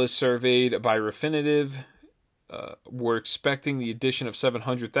 Analysts surveyed by Refinitiv were expecting the addition of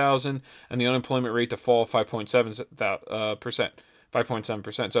 700,000 and the unemployment rate to fall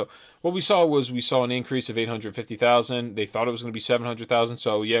 5.7%. So what we saw an increase of 850,000. They thought it was going to be 700,000.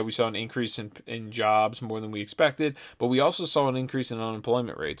 So yeah, we saw an increase in jobs more than we expected. But we also saw an increase in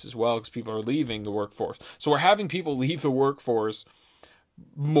unemployment rates as well because people are leaving the workforce. So we're having people leave the workforce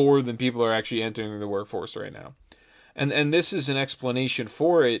more than people are actually entering the workforce right now. And this is an explanation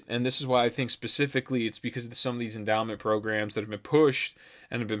for it, and this is why I think specifically it's because of some of these endowment programs that have been pushed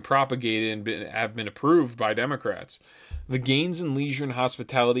and have been propagated and have been approved by Democrats. The gains in leisure and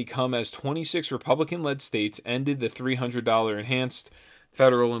hospitality come as 26 Republican-led states ended the $300 enhanced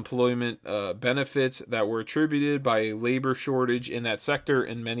federal employment benefits that were attributed by a labor shortage in that sector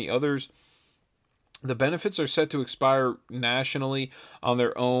and many others. The benefits are set to expire nationally on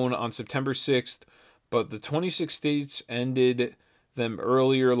their own on September 6th, but the 26 states ended them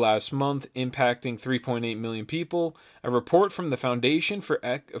earlier last month, impacting 3.8 million people. A report from the Foundation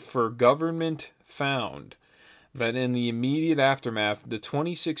for Government found that in the immediate aftermath, the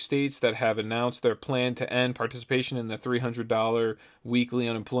 26 states that have announced their plan to end participation in the $300 weekly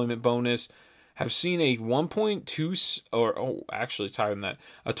unemployment bonus have seen a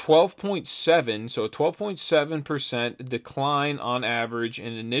 12.7% decline on average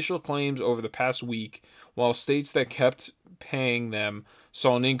in initial claims over the past week, while states that kept paying them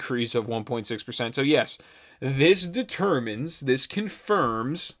saw an increase of 1.6%. So yes, this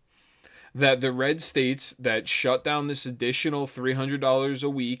confirms that the red states that shut down this additional $300 a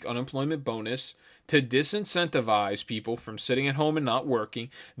week unemployment bonus to disincentivize people from sitting at home and not working.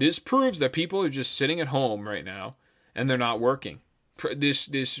 This proves that people are just sitting at home right now and they're not working.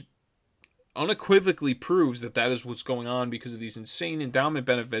 This unequivocally proves that is what's going on because of these insane endowment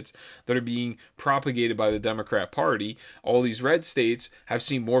benefits that are being propagated by the Democrat Party. All these red states have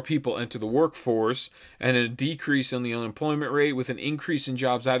seen more people enter the workforce and a decrease in the unemployment rate with an increase in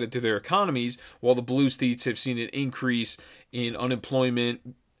jobs added to their economies, while the blue states have seen an increase in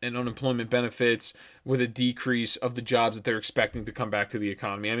unemployment and unemployment benefits with a decrease of the jobs that they're expecting to come back to the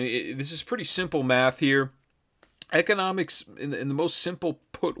economy. I mean, this is pretty simple math here. Economics, in the most simple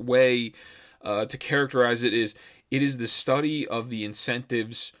put way to characterize it is the study of the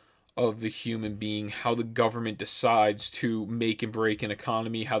incentives of the human being, how the government decides to make and break an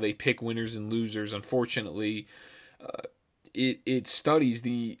economy, how they pick winners and losers. Unfortunately, it studies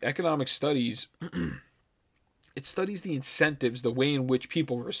the economic studies. It studies the incentives, the way in which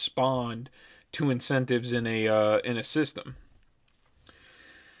people respond to incentives in a system.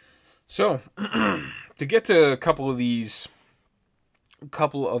 So, to get to a couple of these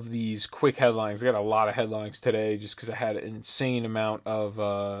quick headlines, I got a lot of headlines today just because I had an insane amount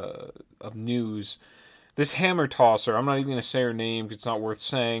of news. This hammer tosser, I'm not even going to say her name because it's not worth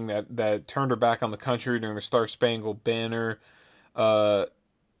saying, that turned her back on the country during the Star Spangled Banner.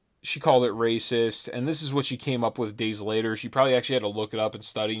 She called it racist, and this is what she came up with days later. She probably actually had to look it up and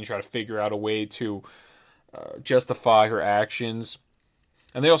study and try to figure out a way to justify her actions.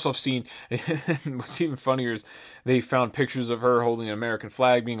 And they also have seen, what's even funnier is they found pictures of her holding an American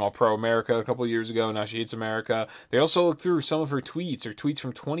flag, being all pro-America a couple of years ago. Now she hates America. They also looked through some of her tweets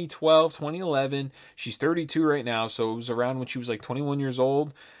from 2012, 2011. She's 32 right now, so it was around when she was like 21 years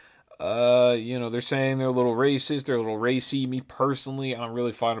old. They're saying they're a little racist, they're a little racy. Me personally, I don't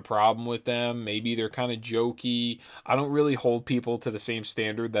really find a problem with them. Maybe they're kind of jokey. I don't really hold people to the same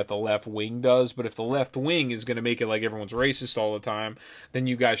standard that the left wing does, but if the left wing is going to make it like everyone's racist all the time, then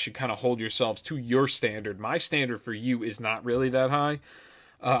you guys should kind of hold yourselves to your standard. My standard for you is not really that high.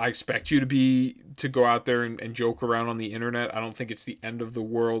 I expect you to go out there and joke around on the internet. I don't think it's the end of the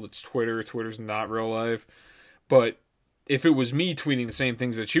world. It's Twitter. Twitter's not real life. But if it was me tweeting the same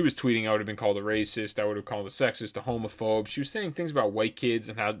things that she was tweeting, I would have been called a racist. I would have called a sexist, a homophobe. She was saying things about white kids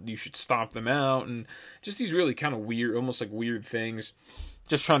and how you should stomp them out, and just these really kind of weird, almost like weird things.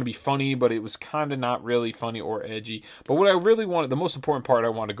 Just trying to be funny, but it was kind of not really funny or edgy. But what I really wanted, the most important part I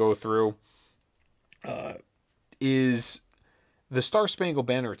want to go through, is the Star Spangled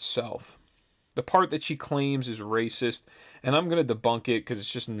Banner itself. The part that she claims is racist, and I'm going to debunk it because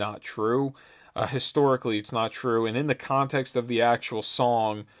it's just not true. Historically, it's not true, and in the context of the actual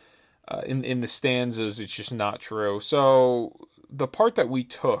song, in the stanzas, it's just not true. So, the part that we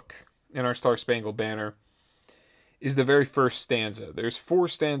took in our Star Spangled Banner is the very first stanza. There's 4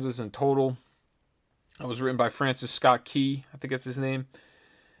 stanzas in total. It was written by Francis Scott Key, I think that's his name,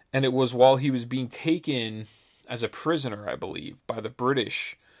 and it was while he was being taken as a prisoner, I believe, by the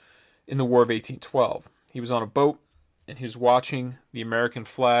British in the War of 1812. He was on a boat, and he was watching the American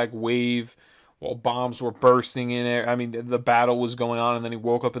flag wave while bombs were bursting in it. I mean, the battle was going on, and then he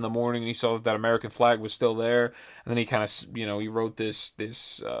woke up in the morning and he saw that American flag was still there. And then he kind of, he wrote this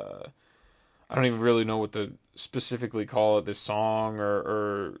I don't even really know what to specifically call it, this song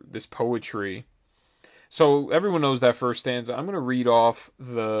or this poetry. So everyone knows that first stanza. I'm going to read off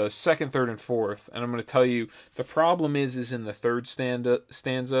the second, third, and fourth, and I'm going to tell you the problem is in the third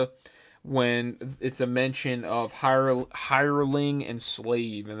stanza when it's a mention of hireling and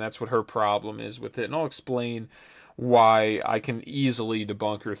slave, and that's what her problem is with it. And I'll explain why I can easily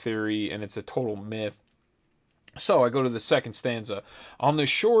debunk her theory, and it's a total myth. So I go to the second stanza. On the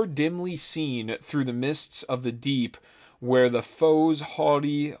shore dimly seen through the mists of the deep, where the foe's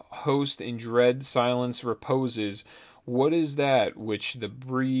haughty host in dread silence reposes, what is that which the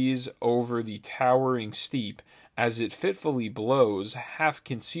breeze over the towering steep, as it fitfully blows, half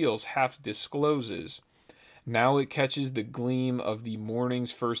conceals, half discloses? Now it catches the gleam of the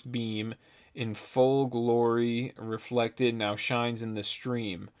morning's first beam, in full glory reflected, now shines in the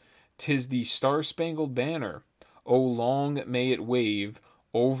stream. 'Tis the Star-Spangled Banner. O long may it wave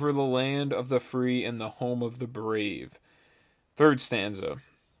over the land of the free and the home of the brave. Third stanza.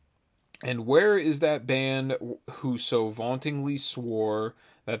 And where is that band who so vauntingly swore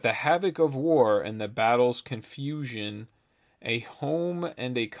that the havoc of war and the battle's confusion, a home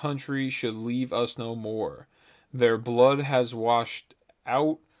and a country should leave us no more? Their blood has washed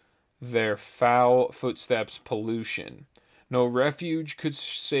out their foul footsteps' pollution. No refuge could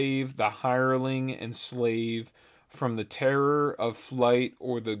save the hireling and slave from the terror of flight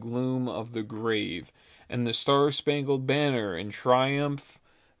or the gloom of the grave. And the Star-Spangled Banner in triumph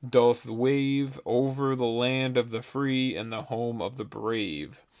doth wave over the land of the free and the home of the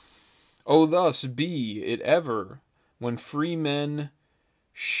brave. Oh, thus be it ever when free men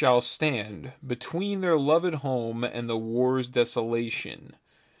shall stand between their loved home and the war's desolation.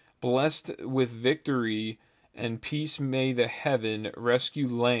 Blessed with victory and peace may the heaven rescue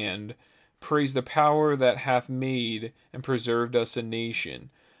land. Praise the power that hath made and preserved us a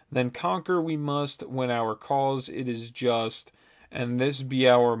nation. Then conquer we must when our cause it is just, and this be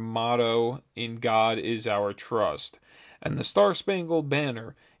our motto, in God is our trust. And the Star-Spangled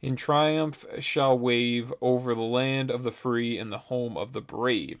Banner in triumph shall wave over the land of the free and the home of the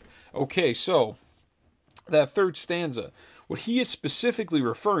brave. Okay, so that third stanza, what he is specifically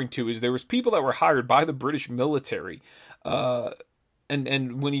referring to is there was people that were hired by the British military.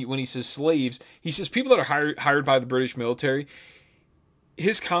 And when he says slaves, he says people that are hired by the British military.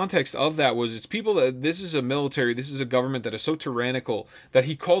 His context of that was it's people that this is a government that is so tyrannical that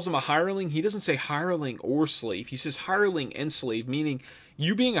he calls them a hireling. He doesn't say hireling or slave. He says hireling and slave, meaning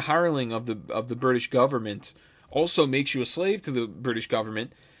you being a hireling of the British government also makes you a slave to the British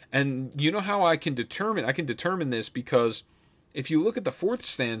government. And you know how I can determine this, because if you look at the fourth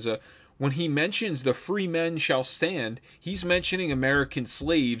stanza, when he mentions the free men shall stand, he's mentioning American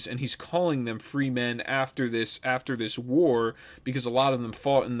slaves, and he's calling them free men after this war, because a lot of them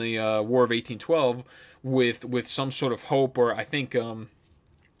fought in the War of 1812 with some sort of hope, or I think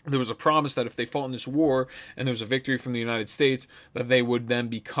there was a promise that if they fought in this war and there was a victory from the United States, that they would then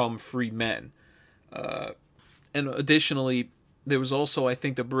become free men. And additionally, there was also, I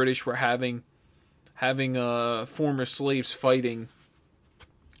think the British were having former slaves fighting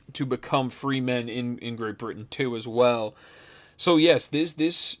to become free men in Great Britain too as well. So yes,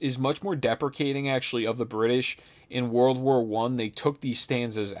 this is much more deprecating actually of the British. In World War I, they took these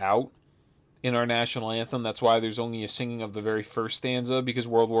stanzas out in our national anthem. That's why there's only a singing of the very first stanza, because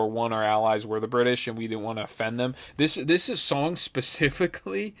World War I, our allies were the British, and we didn't want to offend them. This is song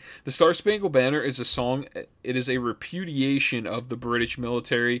specifically, the Star-Spangled Banner is a song, it is a repudiation of the British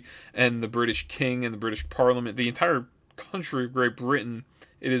military and the British king and the British Parliament, the entire country of Great Britain.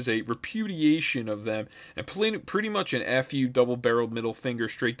 It is a repudiation of them, and pretty much an F-you double-barreled middle finger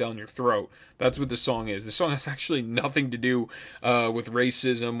straight down your throat. That's what the song is. The song has actually nothing to do with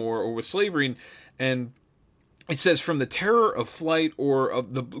racism or with slavery, and it says, from the terror of flight or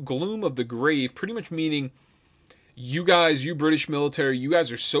of the gloom of the grave, pretty much meaning, you guys, you British military, you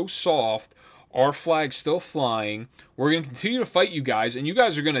guys are so soft, our flag's still flying, we're going to continue to fight you guys, and you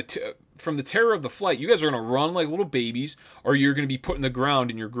guys are going to... from the terror of the flight, you guys are going to run like little babies, or you're going to be put in the ground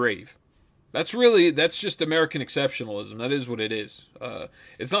in your grave. That's just American exceptionalism. That is what it is.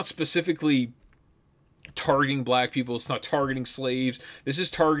 It's not specifically targeting black people. It's not targeting slaves. This is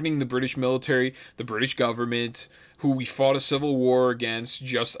targeting the British military, the British government, who we fought a civil war against,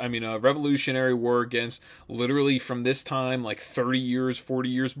 a revolutionary war against, literally from this time, like 30 years, 40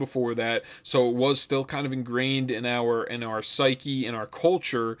 years before that. So it was still kind of ingrained in our psyche, in our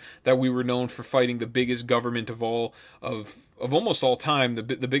culture, that we were known for fighting the biggest government of almost all time,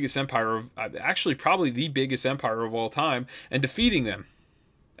 the biggest empire actually probably the biggest empire of all time, and defeating them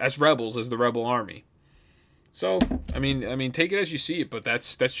as rebels, as the rebel army. So, I mean, take it as you see it, but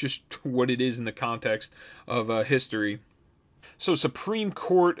that's just what it is in the context of history. So, Supreme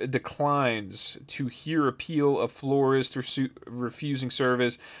Court declines to hear appeal of florist refusing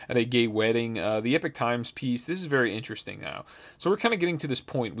service at a gay wedding. The Epoch Times piece, this is very interesting now. So, we're kind of getting to this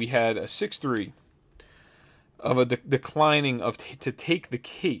point. We had a 6-3 of a declining to take the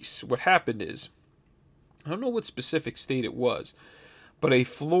case. What happened is, I don't know what specific state it was, but a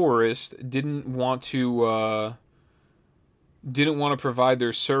florist didn't want to provide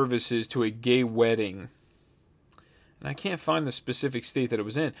their services to a gay wedding. And I can't find the specific state that it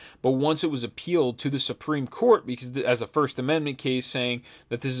was in. But once it was appealed to the Supreme Court, because as a First Amendment case saying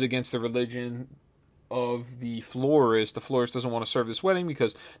that this is against the religion of the florist doesn't want to serve this wedding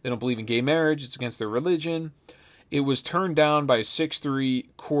because they don't believe in gay marriage, it's against their religion. It was turned down by a 6-3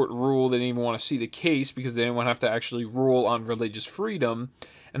 court rule. They didn't even want to see the case because they didn't want to have to actually rule on religious freedom.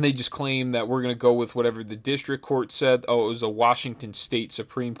 And they just claimed that we're going to go with whatever the district court said. Oh, it was a Washington State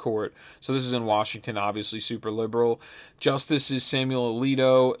Supreme Court. So this is in Washington, obviously super liberal. Justices Samuel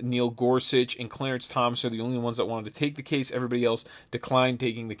Alito, Neil Gorsuch, and Clarence Thomas are the only ones that wanted to take the case. Everybody else declined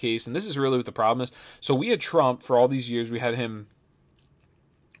taking the case. And this is really what the problem is. So we had Trump for all these years. We had him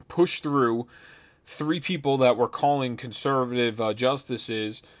push through 3 people that were calling conservative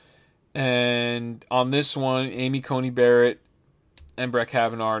justices, and on this one, Amy Coney Barrett and Brett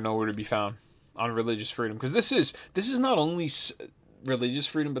Kavanaugh are nowhere to be found on religious freedom, because this is not only religious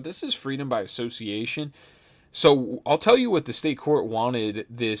freedom, but this is freedom by association. So I'll tell you what the state court wanted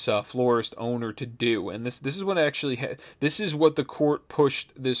this florist owner to do, and this is what this is what the court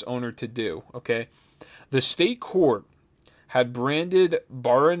pushed this owner to do. Okay, the state court had branded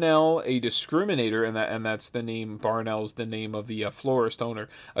Barnell a discriminator, and that's the name, Barnell is the name of the florist owner,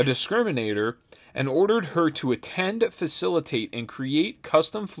 a discriminator, and ordered her to attend, facilitate, and create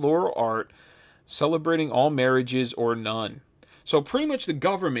custom floral art celebrating all marriages or none. So pretty much the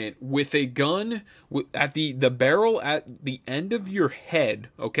government with a gun at the barrel at the end of your head,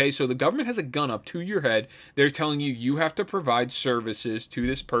 okay? So the government has a gun up to your head. They're telling you you have to provide services to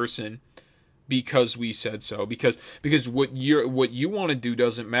this person because we said so. Because what you want to do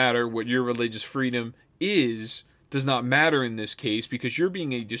doesn't matter. What your religious freedom is does not matter in this case, because you're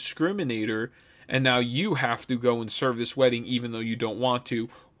being a discriminator, and now you have to go and serve this wedding even though you don't want to,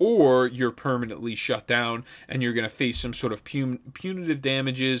 or you're permanently shut down and you're going to face some sort of punitive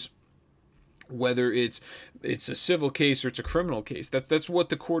damages, whether it's a civil case or it's a criminal case. That's what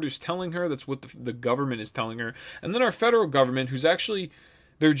the court is telling her. That's what the government is telling her. And then our federal government, who's actually,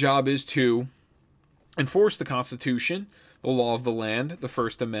 their job is to enforce the Constitution, the law of the land, the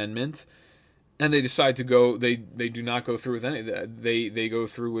First Amendment, and they decide to go, they do not go through with any of that. They go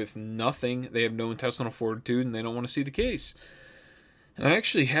through with nothing. They have no intestinal fortitude, and they don't want to see the case. And I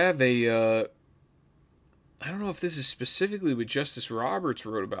actually have I don't know if this is specifically what Justice Roberts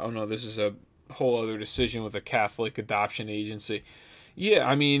wrote about. Oh no, this is a whole other decision with a Catholic adoption agency. Yeah,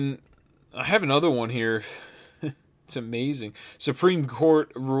 I mean, I have another one here. It's amazing. Supreme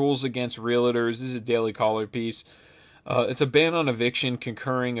Court rules against realtors. This is a Daily Caller piece. It's a ban on eviction.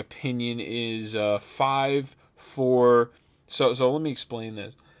 Concurring opinion is 5-4. So let me explain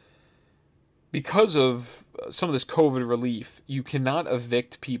this. Because of some of this COVID relief, you cannot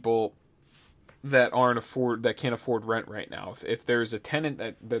evict people that can't afford rent right now. If there's a tenant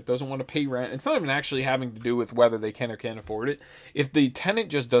that doesn't want to pay rent, it's not even actually having to do with whether they can or can't afford it. If the tenant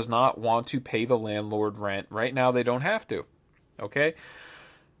just does not want to pay the landlord rent, right now they don't have to. Okay?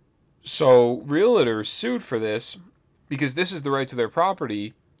 So realtors sued for this because this is the right to their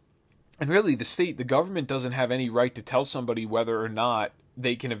property. And really the government doesn't have any right to tell somebody whether or not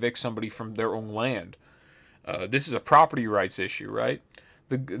they can evict somebody from their own land. This is a property rights issue, right?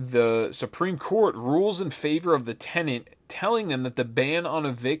 The Supreme Court rules in favor of the tenant, telling them that the ban on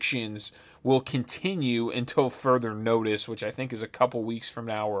evictions will continue until further notice, which I think is a couple weeks from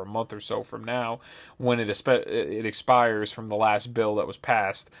now or a month or so from now, when it expires from the last bill that was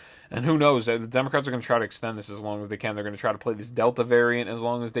passed. And who knows? The Democrats are going to try to extend this as long as they can. They're going to try to play this Delta variant as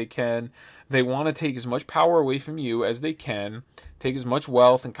long as they can. They want to take as much power away from you as they can, take as much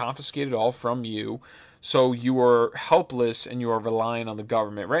wealth and confiscate it all from you, so you are helpless and you are relying on the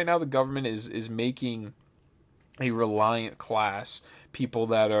government. Right now, the government is making a reliant class, people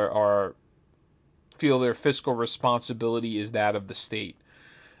that are feel their fiscal responsibility is that of the state.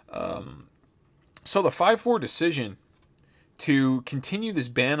 So the 5-4 decision to continue this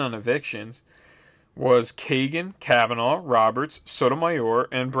ban on evictions was Kagan, Kavanaugh, Roberts, Sotomayor,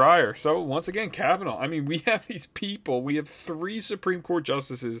 and Breyer. So once again, Kavanaugh. I mean, we have these people. We have 3 Supreme Court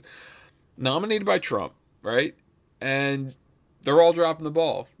justices nominated by Trump, right? And they're all dropping the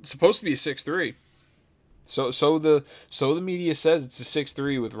ball. It's supposed to be a 6-3. So the media says it's a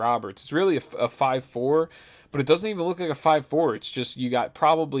 6-3 with Roberts. It's really a 5-4, but it doesn't even look like a 5-4. It's just you got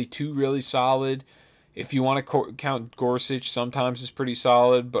probably 2 really solid. If you want to count Gorsuch, sometimes it's pretty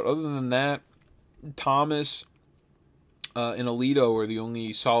solid. But other than that, Thomas and Alito are the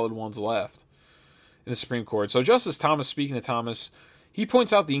only solid ones left in the Supreme Court. So Justice Thomas, speaking to Thomas, he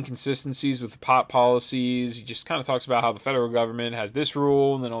points out the inconsistencies with the pot policies. He just kind of talks about how the federal government has this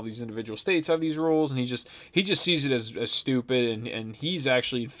rule, and then all these individual states have these rules, and he just sees it as stupid, and he's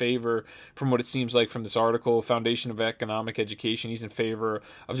actually in favor, from what it seems like from this article, Foundation of Economic Education, he's in favor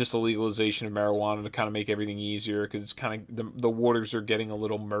of just the legalization of marijuana to kind of make everything easier, because it's kind of, the waters are getting a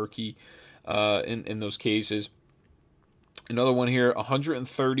little murky in those cases. Another one here,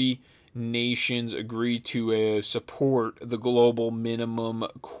 130 nations agree to support the global minimum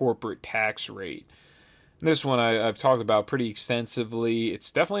corporate tax rate. This one I've talked about pretty extensively.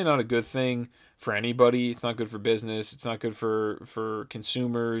 It's definitely not a good thing for anybody. It's not good for business. It's not good for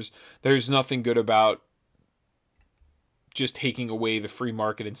consumers. There's nothing good about just taking away the free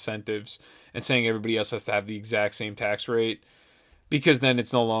market incentives and saying everybody else has to have the exact same tax rate, because then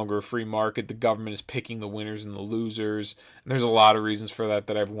it's no longer a free market. The government is picking the winners and the losers. And there's a lot of reasons for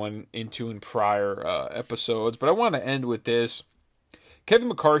that I've went into in prior episodes. But I want to end with this. Kevin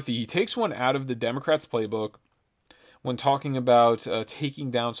McCarthy, he takes one out of the Democrats' playbook when talking about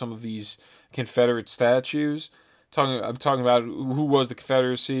taking down some of these Confederate statues. I'm talking about who was the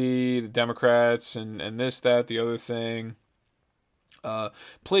Confederacy, the Democrats, and this, that, the other thing.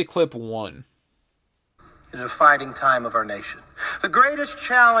 Play clip 1. It is a fighting time of our nation. The greatest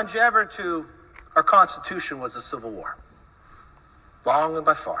challenge ever to our Constitution was the Civil War. long and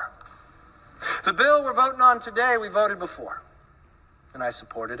by far. The bill we're voting on today, we voted before. And I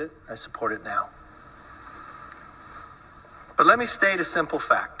supported it. I support it now. But let me state a simple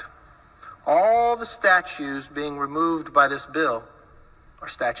fact. All the statues being removed by this bill are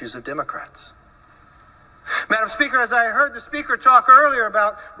statues of Democrats. Madam Speaker, as I heard the Speaker talk earlier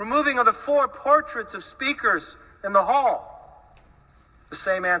about removing of the 4 portraits of speakers in the hall, the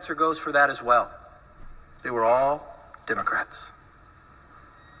same answer goes for that as well. They were all Democrats.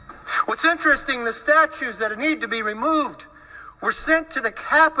 What's interesting, the statues that need to be removed were sent to the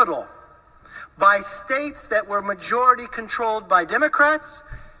Capitol by states that were majority controlled by Democrats,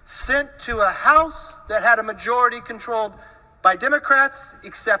 sent to a House that had a majority controlled by Democrats,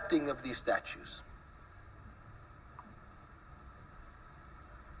 accepting of these statues.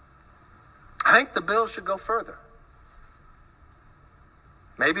 I think the bill should go further.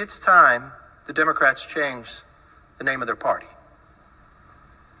 Maybe it's time the Democrats change the name of their party.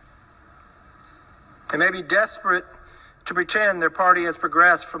 They may be desperate to pretend their party has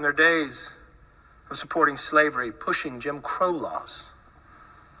progressed from their days of supporting slavery, pushing Jim Crow laws,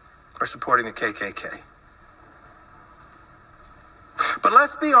 or supporting the KKK. But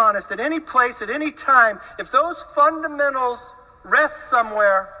let's be honest, at any place, at any time, if those fundamentals rest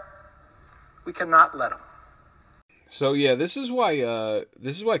somewhere, we cannot let them. So yeah, this is why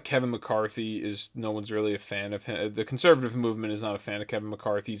Kevin McCarthy is no one's really a fan of him. The conservative movement is not a fan of Kevin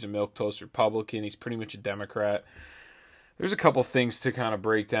McCarthy. He's a milquetoast Republican. He's pretty much a Democrat. There's a couple things to kind of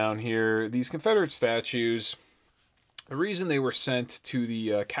break down here. These Confederate statues, the reason they were sent to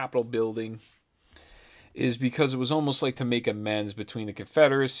the Capitol building is because it was almost like to make amends between the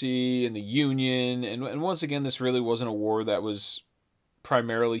Confederacy and the Union. And once again, this really wasn't a war that was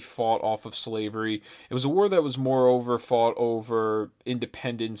primarily fought off of slavery. It was a war that was moreover fought over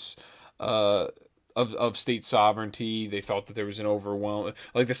independence of state sovereignty. They felt that there was an overwhelm.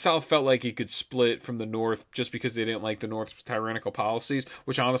 Like the South felt like it could split from the North just because they didn't like the North's tyrannical policies,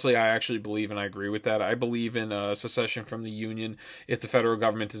 which honestly I actually believe, and I agree with that. I believe in secession from the Union if the federal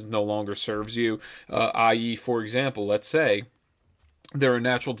government no longer serves you, i.e., for example, let's say there are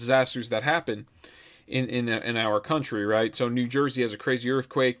natural disasters that happen in our country, right? So New Jersey has a crazy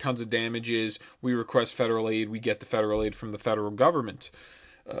earthquake, tons of damages. We request federal aid. We get the federal aid from the federal government.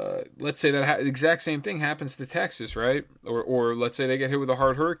 Let's say that exact same thing happens to Texas, right? Or let's say they get hit with a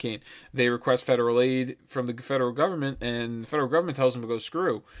hard hurricane. They request federal aid from the federal government, and the federal government tells them to go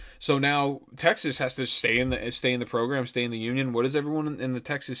screw. So now Texas has to stay in the program, stay in the union. What is everyone in the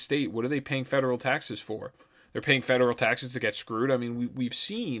Texas state? What are they paying federal taxes for? They're paying federal taxes to get screwed. I mean, we've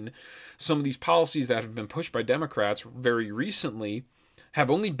seen some of these policies that have been pushed by Democrats very recently have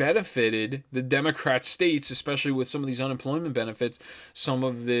only benefited the Democrat states, especially with some of these unemployment benefits, some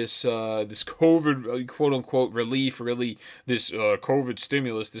of this COVID quote unquote relief, really this COVID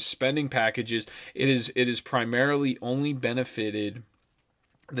stimulus, this spending packages. It is primarily only benefited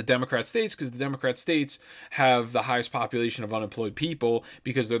the Democrat states because the Democrat states have the highest population of unemployed people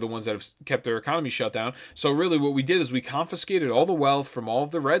because they're the ones that have kept their economy shut down. So really what we did is we confiscated all the wealth from all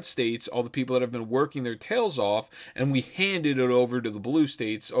of the red states, all the people that have been working their tails off, and we handed it over to the blue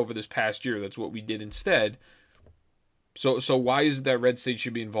states over this past year. That's what we did instead. So why is it that red states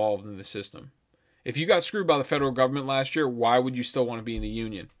should be involved in the system? If you got screwed by the federal government last year, why would you still want to be in the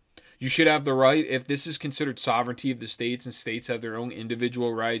union? You should have the right, if this is considered sovereignty of the states and states have their own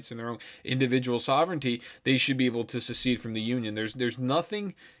individual rights and their own individual sovereignty, they should be able to secede from the union. There's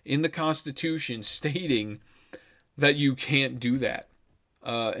nothing in the Constitution stating that you can't do that.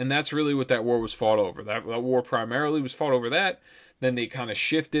 And that's really what that war was fought over. That war primarily was fought over that. Then they kind of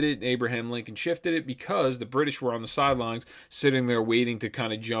shifted it. Abraham Lincoln shifted it because the British were on the sidelines sitting there waiting to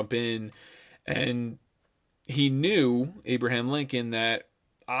kind of jump in. And he knew, Abraham Lincoln, that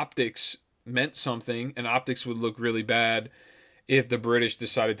optics meant something, and optics would look really bad if the British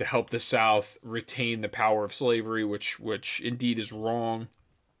decided to help the South retain the power of slavery, which indeed is wrong.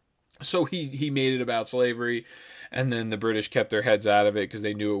 So he made it about slavery, and then the British kept their heads out of it because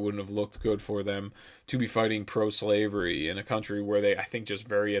they knew it wouldn't have looked good for them to be fighting pro-slavery in a country where they, I think, just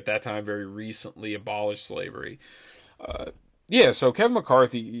at that time, very recently abolished slavery. Yeah, so Kevin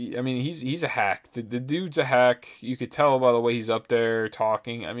McCarthy, I mean, he's a hack. The dude's a hack. You could tell by the way he's up there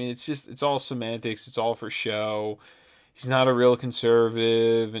talking. I mean, it's all semantics. It's all for show. He's not a real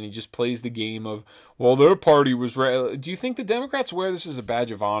conservative, and he just plays the game of, well, their party was do you think the Democrats wear this as a badge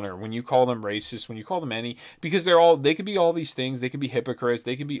of honor when you call them racist, when you call them because they could be all these things, they could be hypocrites,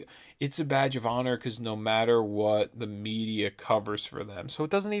 it's a badge of honor because no matter what, the media covers for them. So it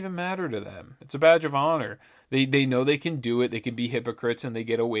doesn't even matter to them. It's a badge of honor. They know they can do it, they can be hypocrites, and they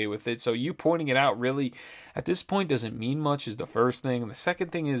get away with it. So you pointing it out really, at this point, doesn't mean much is the first thing. And the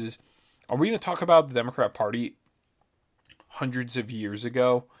second thing is are we going to talk about the Democrat Party hundreds of years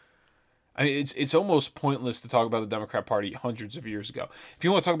ago? I mean, it's almost pointless to talk about the Democrat Party hundreds of years ago. If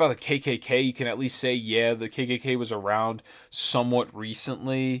you want to talk about the KKK, you can at least say, yeah, the KKK was around somewhat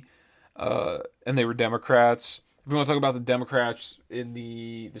recently, and they were Democrats. If you want to talk about the Democrats in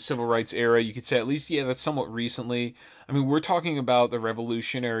the civil rights era, you could say at least, yeah, that's somewhat recently. I mean, we're talking about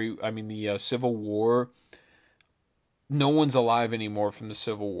the Civil War. No one's alive anymore from the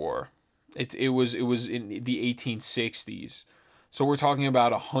Civil War. It was in the 1860s. So we're talking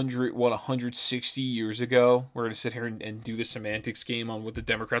about 160 years ago. We're going to sit here and do the semantics game on what the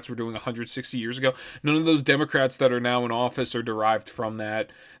Democrats were doing 160 years ago. None of those Democrats that are now in office are derived from that.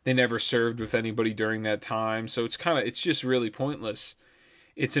 They never served with anybody during that time. So it's just really pointless.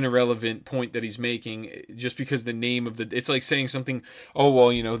 It's an irrelevant point that he's making just because the name of it's like saying something, oh,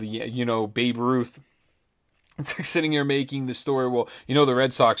 well, Babe Ruth. It's like sitting here making the story, well, the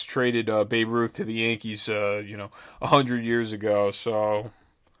Red Sox traded Babe Ruth to the Yankees, 100 years ago. So,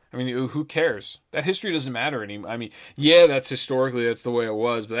 I mean, who cares? That history doesn't matter anymore. I mean, yeah, that's the way it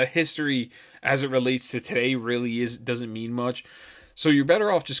was. But that history, as it relates to today, really doesn't mean much. So you're better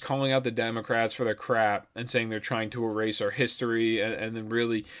off just calling out the Democrats for their crap and saying they're trying to erase our history and then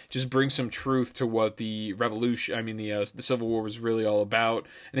really just bring some truth to what the the Civil War was really all about.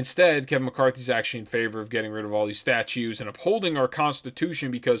 And instead, Kevin McCarthy's actually in favor of getting rid of all these statues and upholding our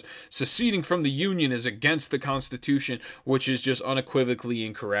Constitution because seceding from the Union is against the Constitution, which is just unequivocally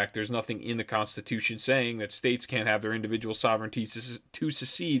incorrect. There's nothing in the Constitution saying that states can't have their individual sovereignty to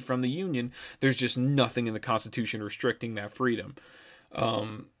secede from the Union. There's just nothing in the Constitution restricting that freedom.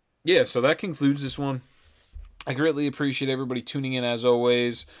 So that concludes this one. I greatly appreciate everybody tuning in as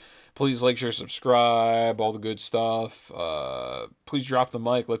always. Please like, share, subscribe, all the good stuff. Please drop the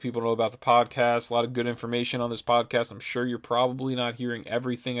mic, let people know about the podcast. A lot of good information on this podcast. I'm sure you're probably not hearing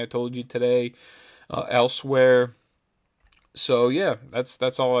everything I told you today elsewhere. So yeah,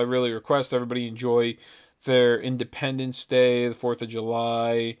 that's all I really request. Everybody enjoy their Independence Day, the 4th of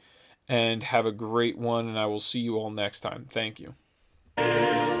July, and have a great one, and I will see you all next time. Thank you.